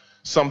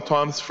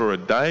 sometimes for a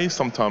day,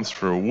 sometimes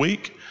for a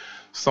week,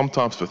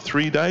 sometimes for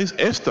 3 days.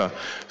 Esther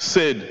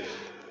said,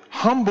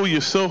 humble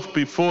yourself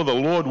before the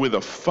Lord with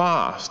a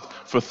fast.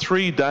 For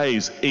 3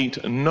 days,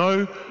 eat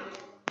no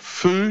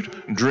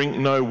food, drink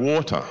no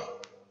water.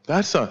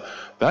 That's a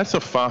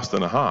fast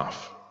and a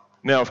half.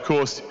 Now, of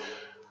course,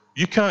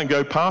 you can't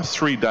go past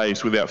 3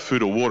 days without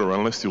food or water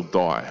unless you'll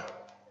die.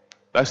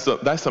 That's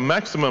the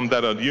maximum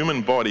that a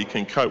human body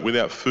can cope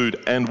without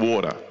food and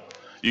water.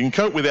 You can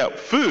cope without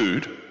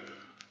food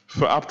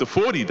for up to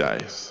 40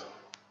 days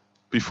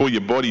before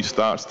your body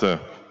starts to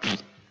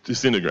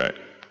disintegrate,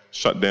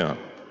 shut down.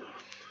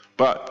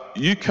 But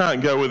you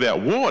can't go without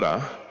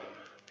water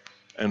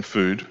and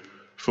food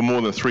for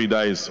more than 3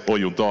 days or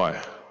you'll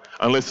die,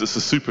 unless it's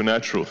a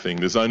supernatural thing.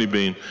 There's only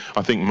been,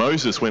 I think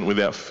Moses went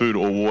without food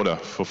or water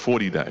for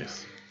 40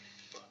 days.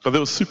 But that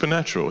was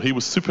supernatural. He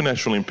was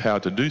supernaturally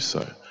empowered to do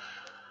so.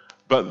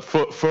 But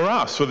for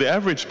us, for the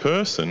average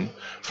person,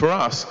 for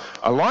us,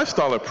 a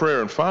lifestyle of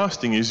prayer and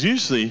fasting is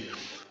usually,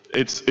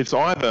 it's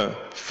either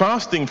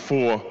fasting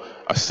for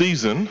a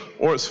season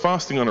or it's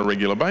fasting on a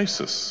regular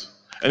basis.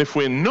 And if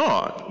we're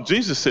not,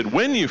 Jesus said,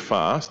 when you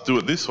fast, do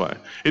it this way.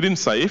 He didn't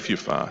say if you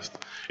fast.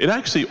 It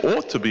actually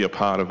ought to be a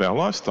part of our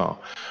lifestyle.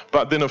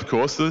 But then, of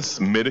course, there's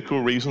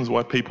medical reasons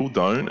why people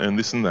don't and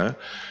this and that.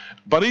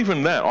 But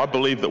even that, I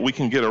believe that we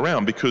can get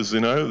around because,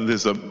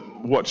 there's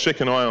what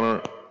Sheck and I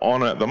are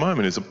on at the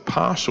moment is a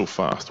partial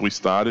fast. We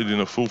started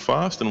in a full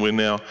fast and we're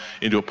now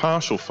into a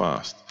partial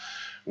fast,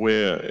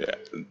 where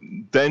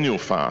Daniel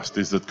fast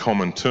is the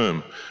common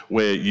term,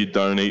 where you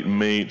don't eat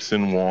meats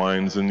and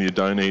wines and you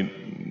don't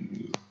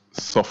eat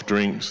soft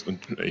drinks,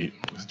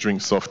 drink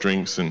soft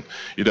drinks, and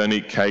you don't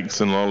eat cakes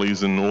and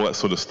lollies and all that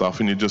sort of stuff,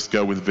 and you just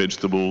go with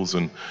vegetables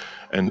and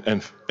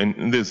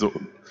there's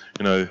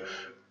the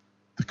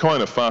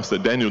kind of fast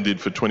that Daniel did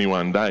for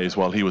 21 days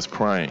while he was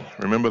praying.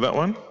 Remember that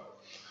one?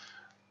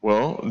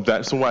 Well,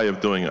 that's a way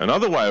of doing it.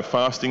 Another way of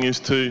fasting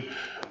is to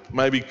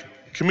maybe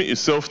commit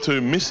yourself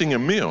to missing a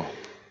meal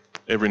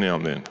every now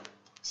and then.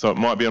 So it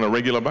might be on a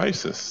regular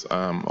basis.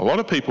 A lot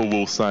of people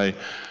will say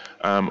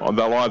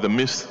they'll either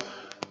miss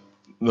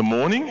the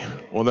morning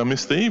or they'll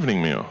miss the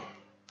evening meal.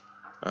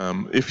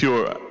 If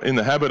you're in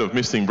the habit of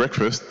missing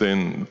breakfast,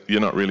 then you're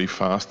not really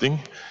fasting.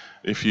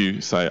 If you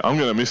say, I'm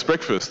going to miss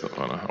breakfast,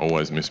 I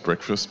always miss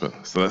breakfast,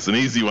 so that's an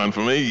easy one for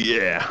me,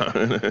 yeah.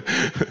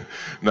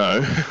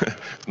 No,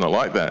 it's not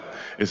like that.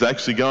 It's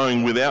actually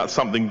going without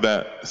something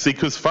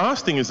because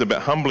fasting is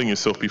about humbling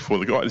yourself before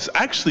the God. It's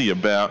actually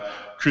about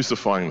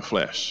crucifying the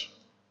flesh,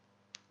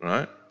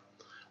 right?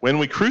 When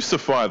we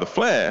crucify the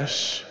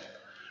flesh,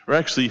 we're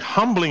actually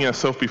humbling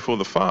ourselves before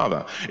the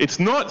Father. It's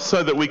not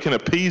so that we can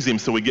appease him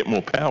so we get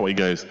more power. He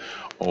goes,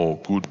 oh,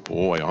 good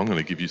boy, I'm going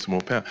to give you some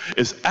more power.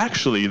 It's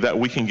actually that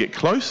we can get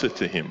closer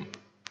to him.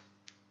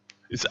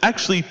 It's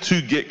actually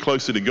to get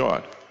closer to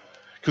God.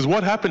 Because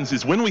what happens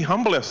is when we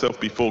humble ourselves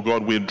before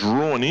God, we're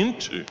drawn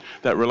into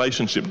that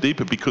relationship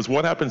deeper, because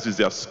what happens is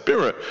our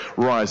spirit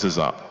rises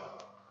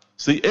up.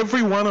 See,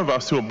 every one of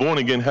us who are born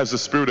again has the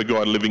Spirit of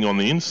God living on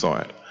the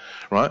inside.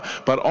 Right?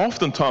 But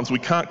oftentimes we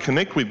can't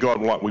connect with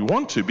God like we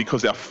want to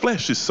because our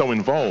flesh is so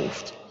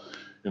involved.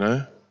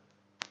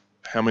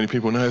 How many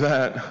people know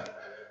that?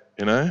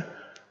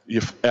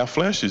 Our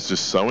flesh is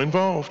just so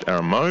involved. Our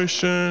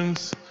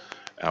emotions,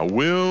 our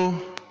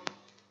will,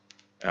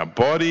 our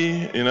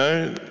body,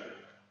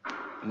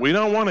 we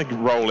don't want to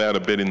roll out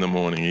of bed in the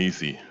morning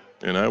easy.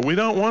 We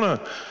don't want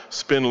to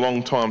spend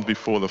long time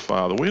before the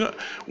Father.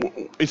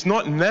 It's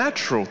not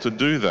natural to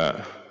do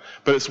that.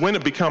 But it's when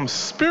it becomes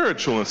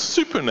spiritual and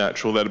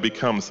supernatural that it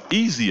becomes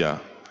easier.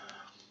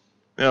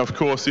 Now, of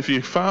course, if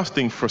you're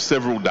fasting for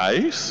several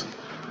days,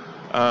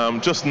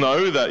 just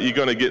know that you're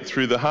going to get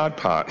through the hard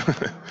part.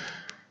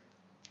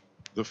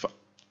 The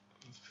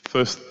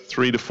first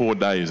 3 to 4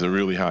 days are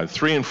really hard.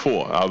 3 and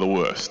 4 are the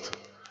worst,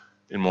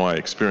 in my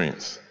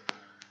experience,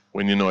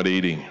 when you're not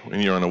eating,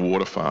 when you're on a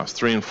water fast.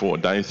 3 and 4,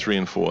 day 3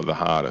 and 4 are the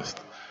hardest.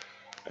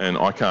 And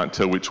I can't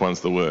tell which one's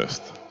the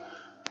worst.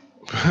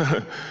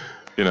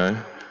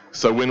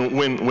 So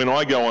when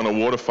I go on a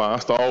water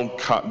fast, I'll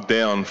cut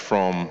down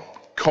from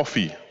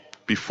coffee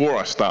before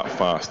I start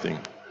fasting.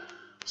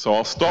 So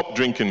I'll stop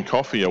drinking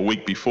coffee a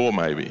week before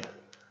maybe,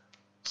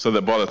 so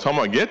that by the time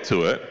I get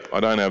to it, I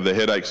don't have the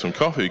headaches from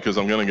coffee because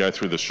I'm going to go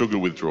through the sugar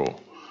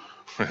withdrawal.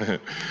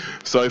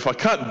 So if I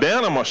cut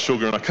down on my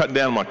sugar and I cut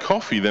down my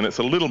coffee, then it's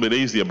a little bit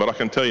easier, but I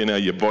can tell you now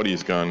your body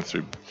is going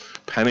through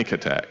panic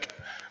attack.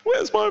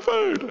 Where's my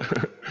food?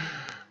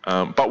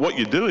 But what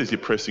you do is you're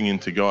pressing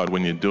into God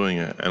when you're doing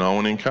it. And I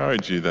want to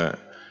encourage you that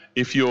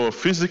if you're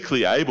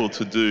physically able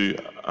to do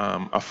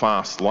a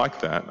fast like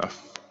that,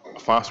 a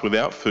fast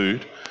without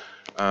food,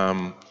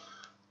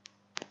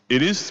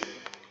 it is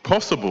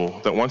possible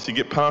that once you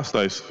get past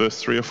those first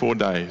 3 or 4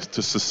 days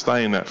to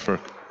sustain that for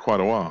quite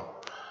a while.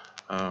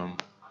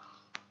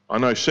 I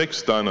know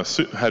Sheck's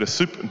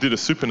did a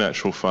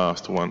supernatural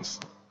fast once.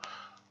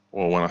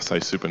 Or when I say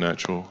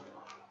supernatural,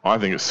 I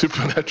think it's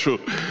supernatural.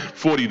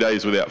 40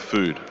 days without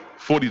food.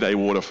 40-day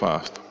water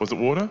fast. Was it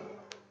water?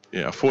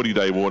 a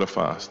 40-day water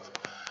fast.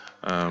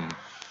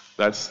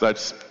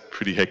 That's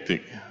pretty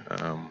hectic.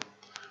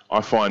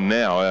 I find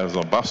now, as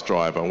a bus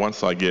driver,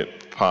 once I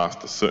get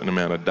past a certain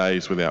amount of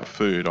days without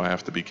food, I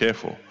have to be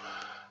careful.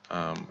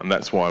 And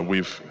that's why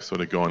we've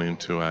sort of gone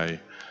into a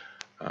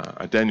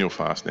Daniel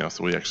fast now,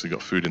 so we actually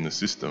got food in the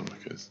system,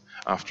 because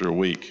after a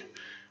week,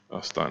 I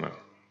was starting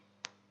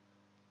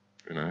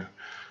to,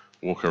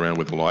 walk around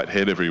with a light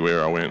head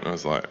everywhere I went. I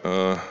was like,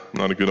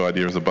 not a good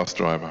idea as a bus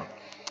driver.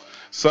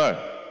 So,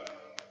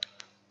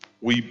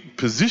 we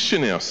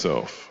position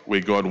ourselves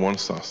where God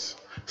wants us.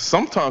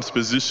 Sometimes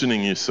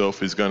positioning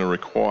yourself is going to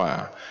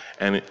require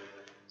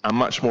a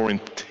much more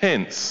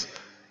intense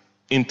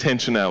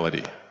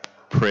intentionality,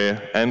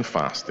 prayer and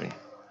fasting.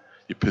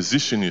 You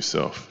position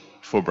yourself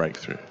for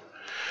breakthrough.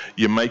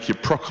 You make your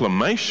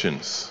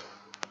proclamations,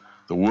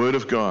 the Word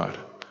of God.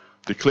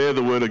 Declare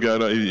the Word of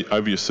God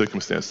over your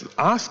circumstances.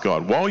 Ask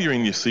God while you're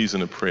in your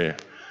season of prayer,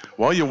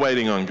 while you're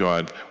waiting on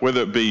God,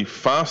 whether it be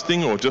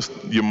fasting or just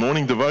your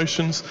morning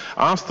devotions,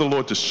 ask the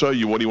Lord to show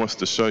you what He wants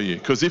to show you.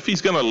 Because if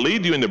He's going to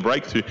lead you into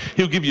breakthrough,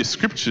 He'll give you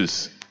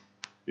scriptures.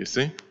 You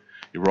see?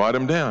 You write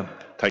them down.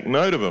 Take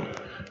note of them.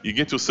 You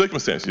get to a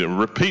circumstance, you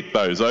repeat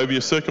those over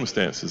your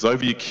circumstances,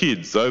 over your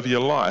kids, over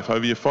your life,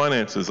 over your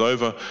finances,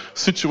 over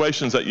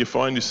situations that you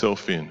find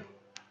yourself in.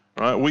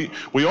 Right?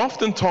 We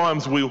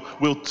oftentimes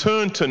we'll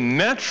turn to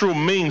natural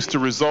means to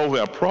resolve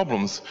our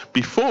problems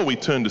before we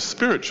turn to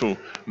spiritual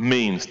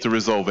means to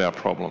resolve our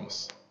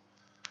problems.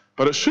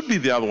 But it should be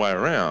the other way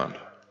around.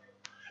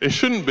 It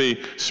shouldn't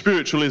be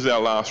spiritual is our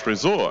last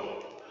resort,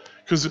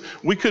 because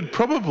we could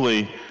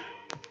probably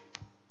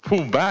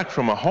pull back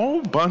from a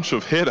whole bunch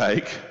of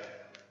headache,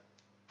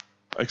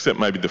 except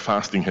maybe the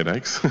fasting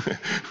headaches,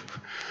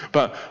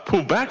 but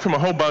pull back from a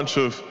whole bunch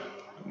of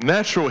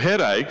natural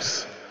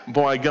headaches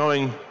by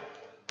going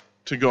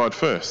to God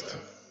first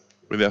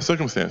with our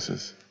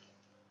circumstances.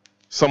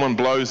 Someone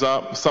blows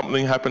up,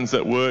 something happens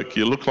at work,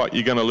 you look like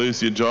you're going to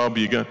lose your job,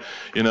 you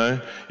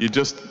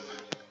just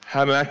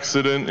had an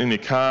accident in your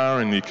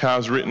car and your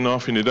car's written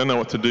off and you don't know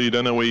what to do, you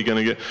don't know where you're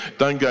going to get.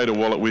 Don't go to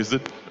Wallet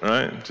Wizard,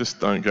 right? Just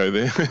don't go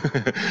there.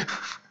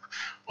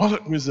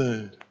 Wallet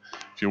Wizard.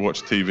 If you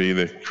watch TV,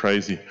 they're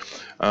crazy.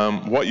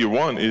 What you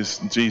want is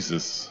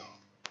Jesus.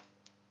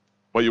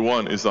 What you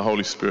want is the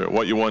Holy Spirit.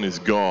 What you want is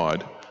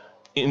God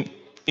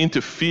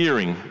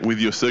interfering with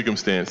your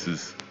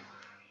circumstances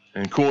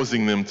and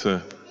causing them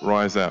to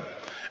rise up.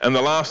 And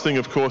the last thing,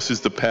 of course,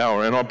 is the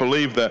power. And I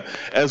believe that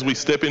as we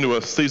step into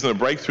a season of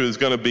breakthrough, there's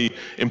going to be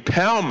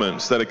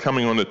empowerments that are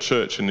coming on the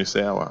church in this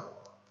hour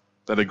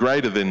that are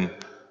greater than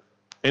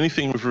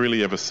anything we've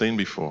really ever seen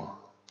before.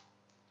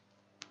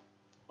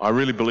 I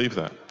really believe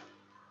that.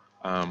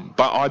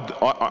 But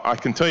I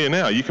can tell you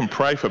now, you can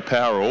pray for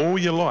power all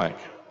you like.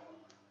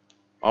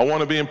 I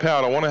want to be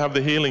empowered. I want to have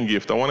the healing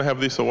gift. I want to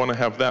have this. I want to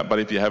have that. But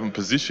if you haven't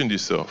positioned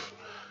yourself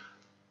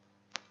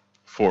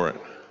for it,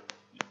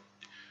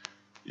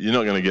 you're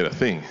not going to get a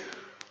thing.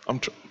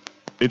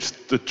 It's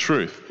the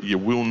truth. You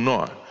will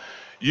not.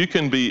 You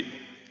can be,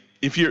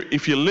 if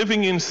you're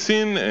living in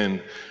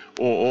sin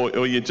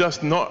or you're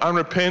just not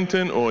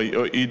unrepentant or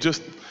you're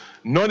just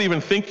not even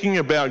thinking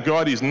about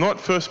God, He's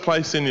not first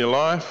place in your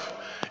life.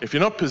 If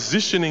you're not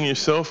positioning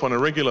yourself on a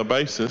regular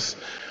basis,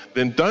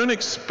 then don't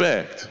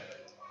expect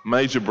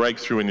major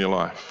breakthrough in your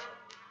life.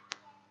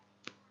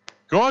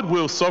 God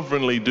will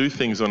sovereignly do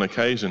things on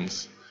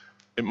occasions.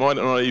 It might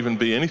not even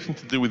be anything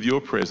to do with your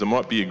prayers. It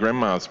might be your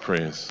grandma's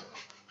prayers.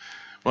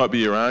 It might be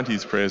your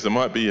auntie's prayers. It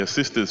might be your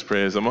sister's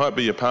prayers. It might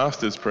be your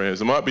pastor's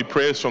prayers. It might be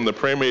prayers from the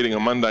prayer meeting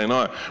on Monday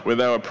night where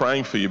they were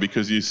praying for you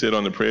because you said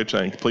on the prayer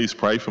chain, please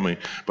pray for me.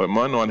 But it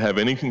might not have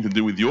anything to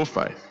do with your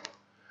faith.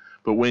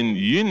 But when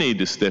you need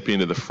to step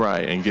into the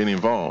fray and get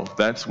involved,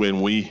 that's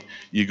when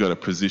you got to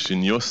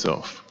position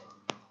yourself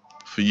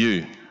for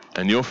you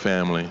and your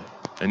family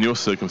and your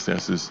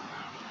circumstances.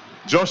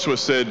 Joshua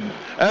said,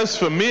 as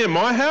for me and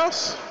my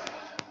house,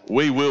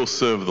 we will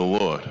serve the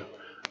Lord.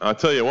 I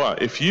tell you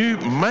what, if you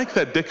make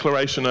that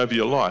declaration over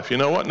your life, you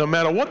know what? No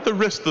matter what the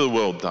rest of the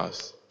world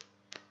does,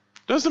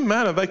 doesn't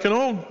matter. They can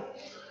all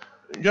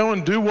go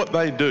and do what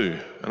they do.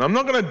 And I'm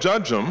not going to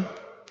judge them.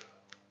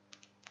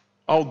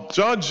 I'll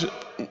judge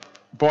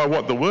by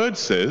what the Word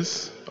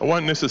says. I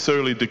won't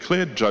necessarily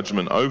declare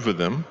judgment over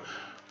them.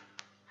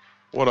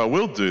 What I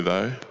will do,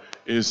 though,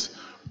 is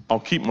I'll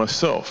keep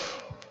myself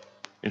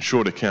in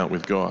short account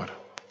with God,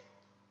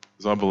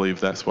 because I believe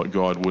that's what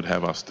God would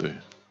have us do.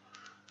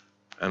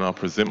 And I'll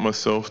present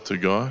myself to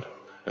God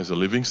as a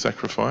living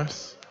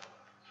sacrifice.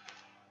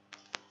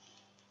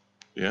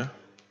 Yeah?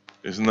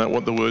 Isn't that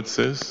what the Word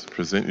says?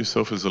 Present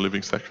yourself as a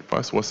living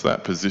sacrifice. What's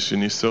that?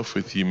 Position yourself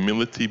with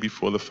humility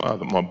before the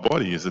Father. My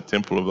body is a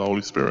temple of the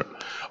Holy Spirit.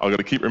 I've got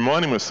to keep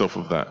reminding myself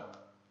of that.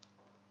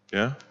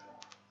 Yeah?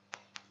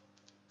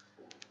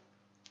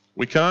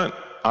 We can't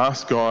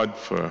ask God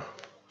for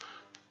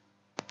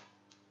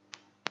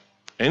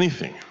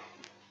anything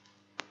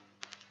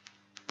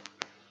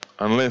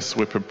unless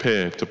we're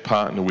prepared to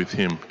partner with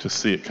Him to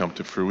see it come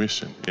to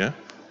fruition, yeah?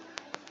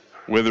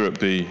 Whether it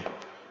be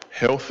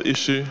health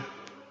issue,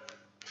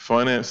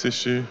 finance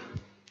issue,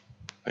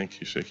 thank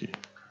you, Sheki.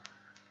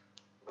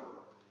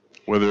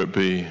 Whether it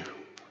be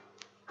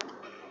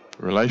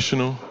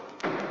relational,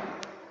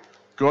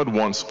 God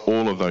wants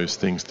all of those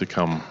things to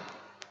come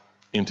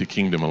into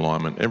kingdom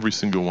alignment, every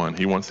single one.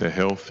 He wants our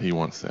health, He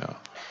wants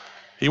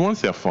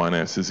our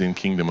finances in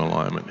kingdom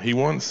alignment. He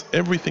wants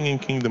everything in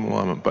kingdom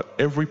alignment, but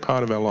every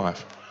part of our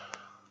life.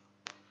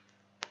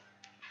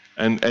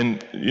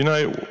 And you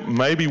know,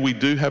 maybe we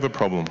do have a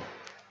problem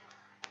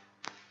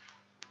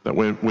that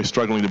we're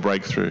struggling to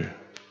break through,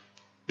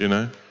 you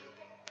know.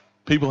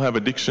 People have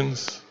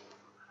addictions.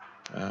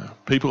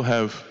 People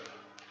have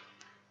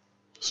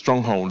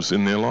strongholds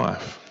in their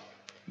life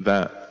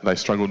that they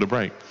struggle to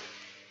break.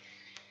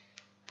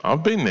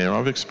 I've been there,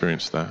 I've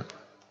experienced that.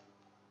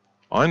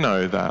 I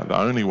know that the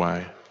only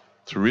way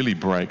to really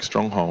break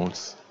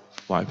strongholds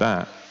like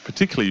that,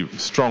 particularly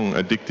strong,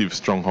 addictive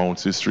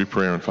strongholds, is through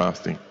prayer and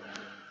fasting.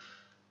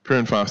 Prayer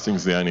and fasting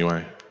is the only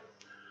way.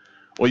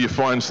 Or you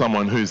find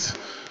someone who's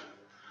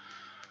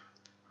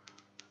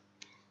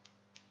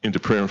into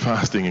prayer and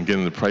fasting and get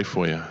them to pray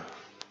for you.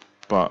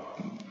 But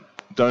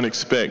don't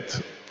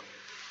expect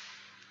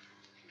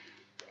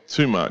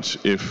too much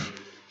if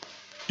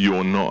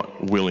you're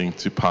not willing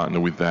to partner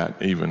with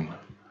that even.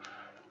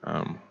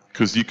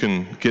 Because you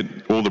can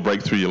get all the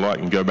breakthrough you like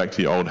and go back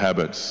to your old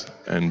habits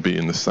and be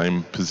in the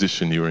same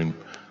position you were in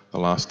the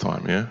last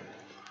time, yeah?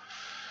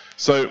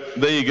 So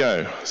there you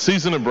go,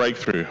 season of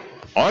breakthrough.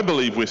 I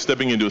believe we're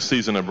stepping into a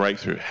season of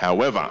breakthrough.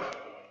 However,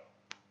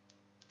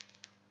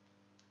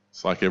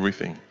 it's like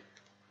everything.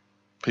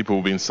 People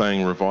have been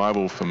saying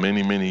revival for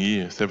many, many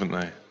years, haven't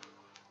they?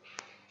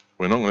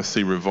 We're not going to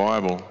see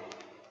revival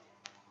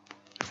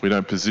if we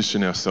don't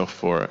position ourselves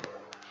for it.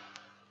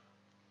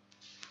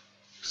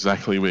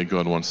 Exactly where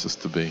God wants us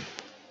to be.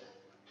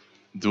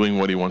 Doing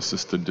what He wants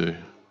us to do.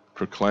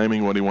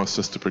 Proclaiming what He wants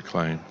us to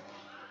proclaim.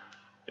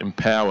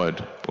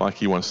 Empowered like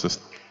He wants us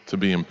to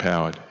be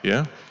empowered.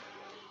 Yeah?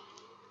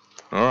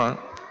 All right.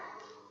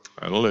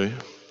 Hallelujah.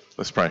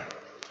 Let's pray.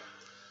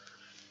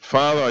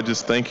 Father, I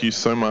just thank You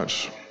so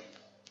much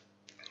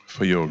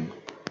for Your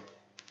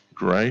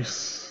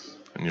grace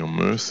and Your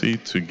mercy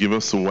to give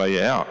us a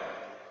way out.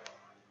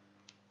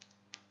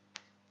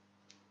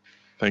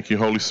 Thank You,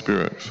 Holy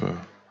Spirit, for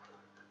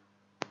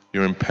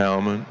Your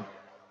empowerment.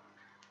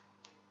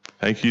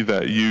 Thank You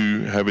that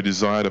You have a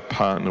desire to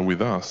partner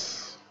with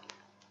us.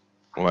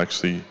 Well,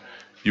 actually,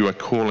 You are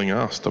calling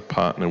us to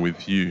partner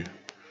with You.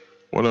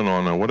 What an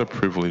honor, what a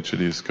privilege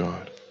it is,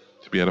 God,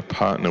 to be able to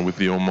partner with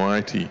the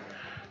Almighty,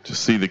 to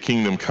see the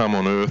kingdom come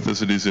on earth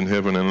as it is in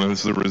heaven, and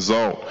as a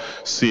result,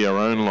 see our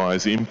own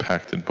lives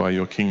impacted by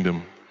Your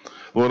kingdom.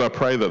 Lord, I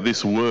pray that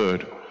this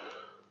word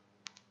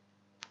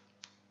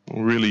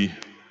will really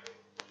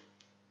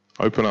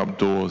open up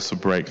doors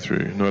of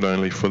breakthrough, not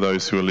only for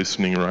those who are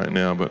listening right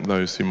now, but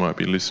those who might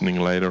be listening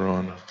later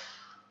on.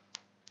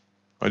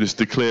 I just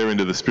declare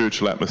into the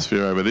spiritual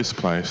atmosphere over this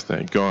place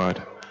that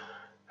God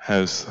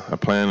has a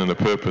plan and a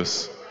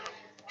purpose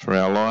for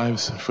our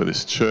lives, for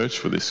this church,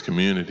 for this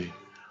community.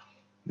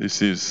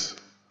 This is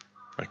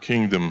a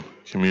kingdom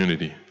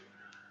community,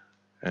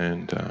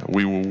 and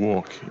we will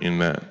walk in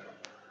that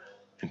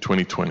in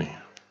 2020.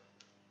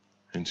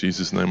 In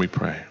Jesus' name we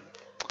pray.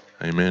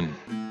 Amen.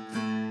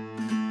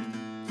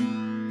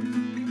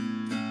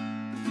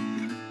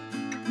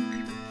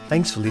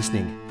 Thanks for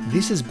listening.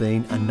 This has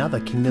been another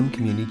Kingdom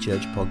Community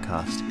Church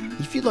podcast.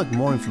 If you'd like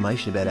more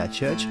information about our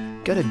church,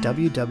 go to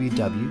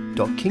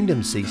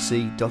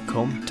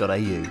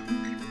www.kingdomcc.com.au.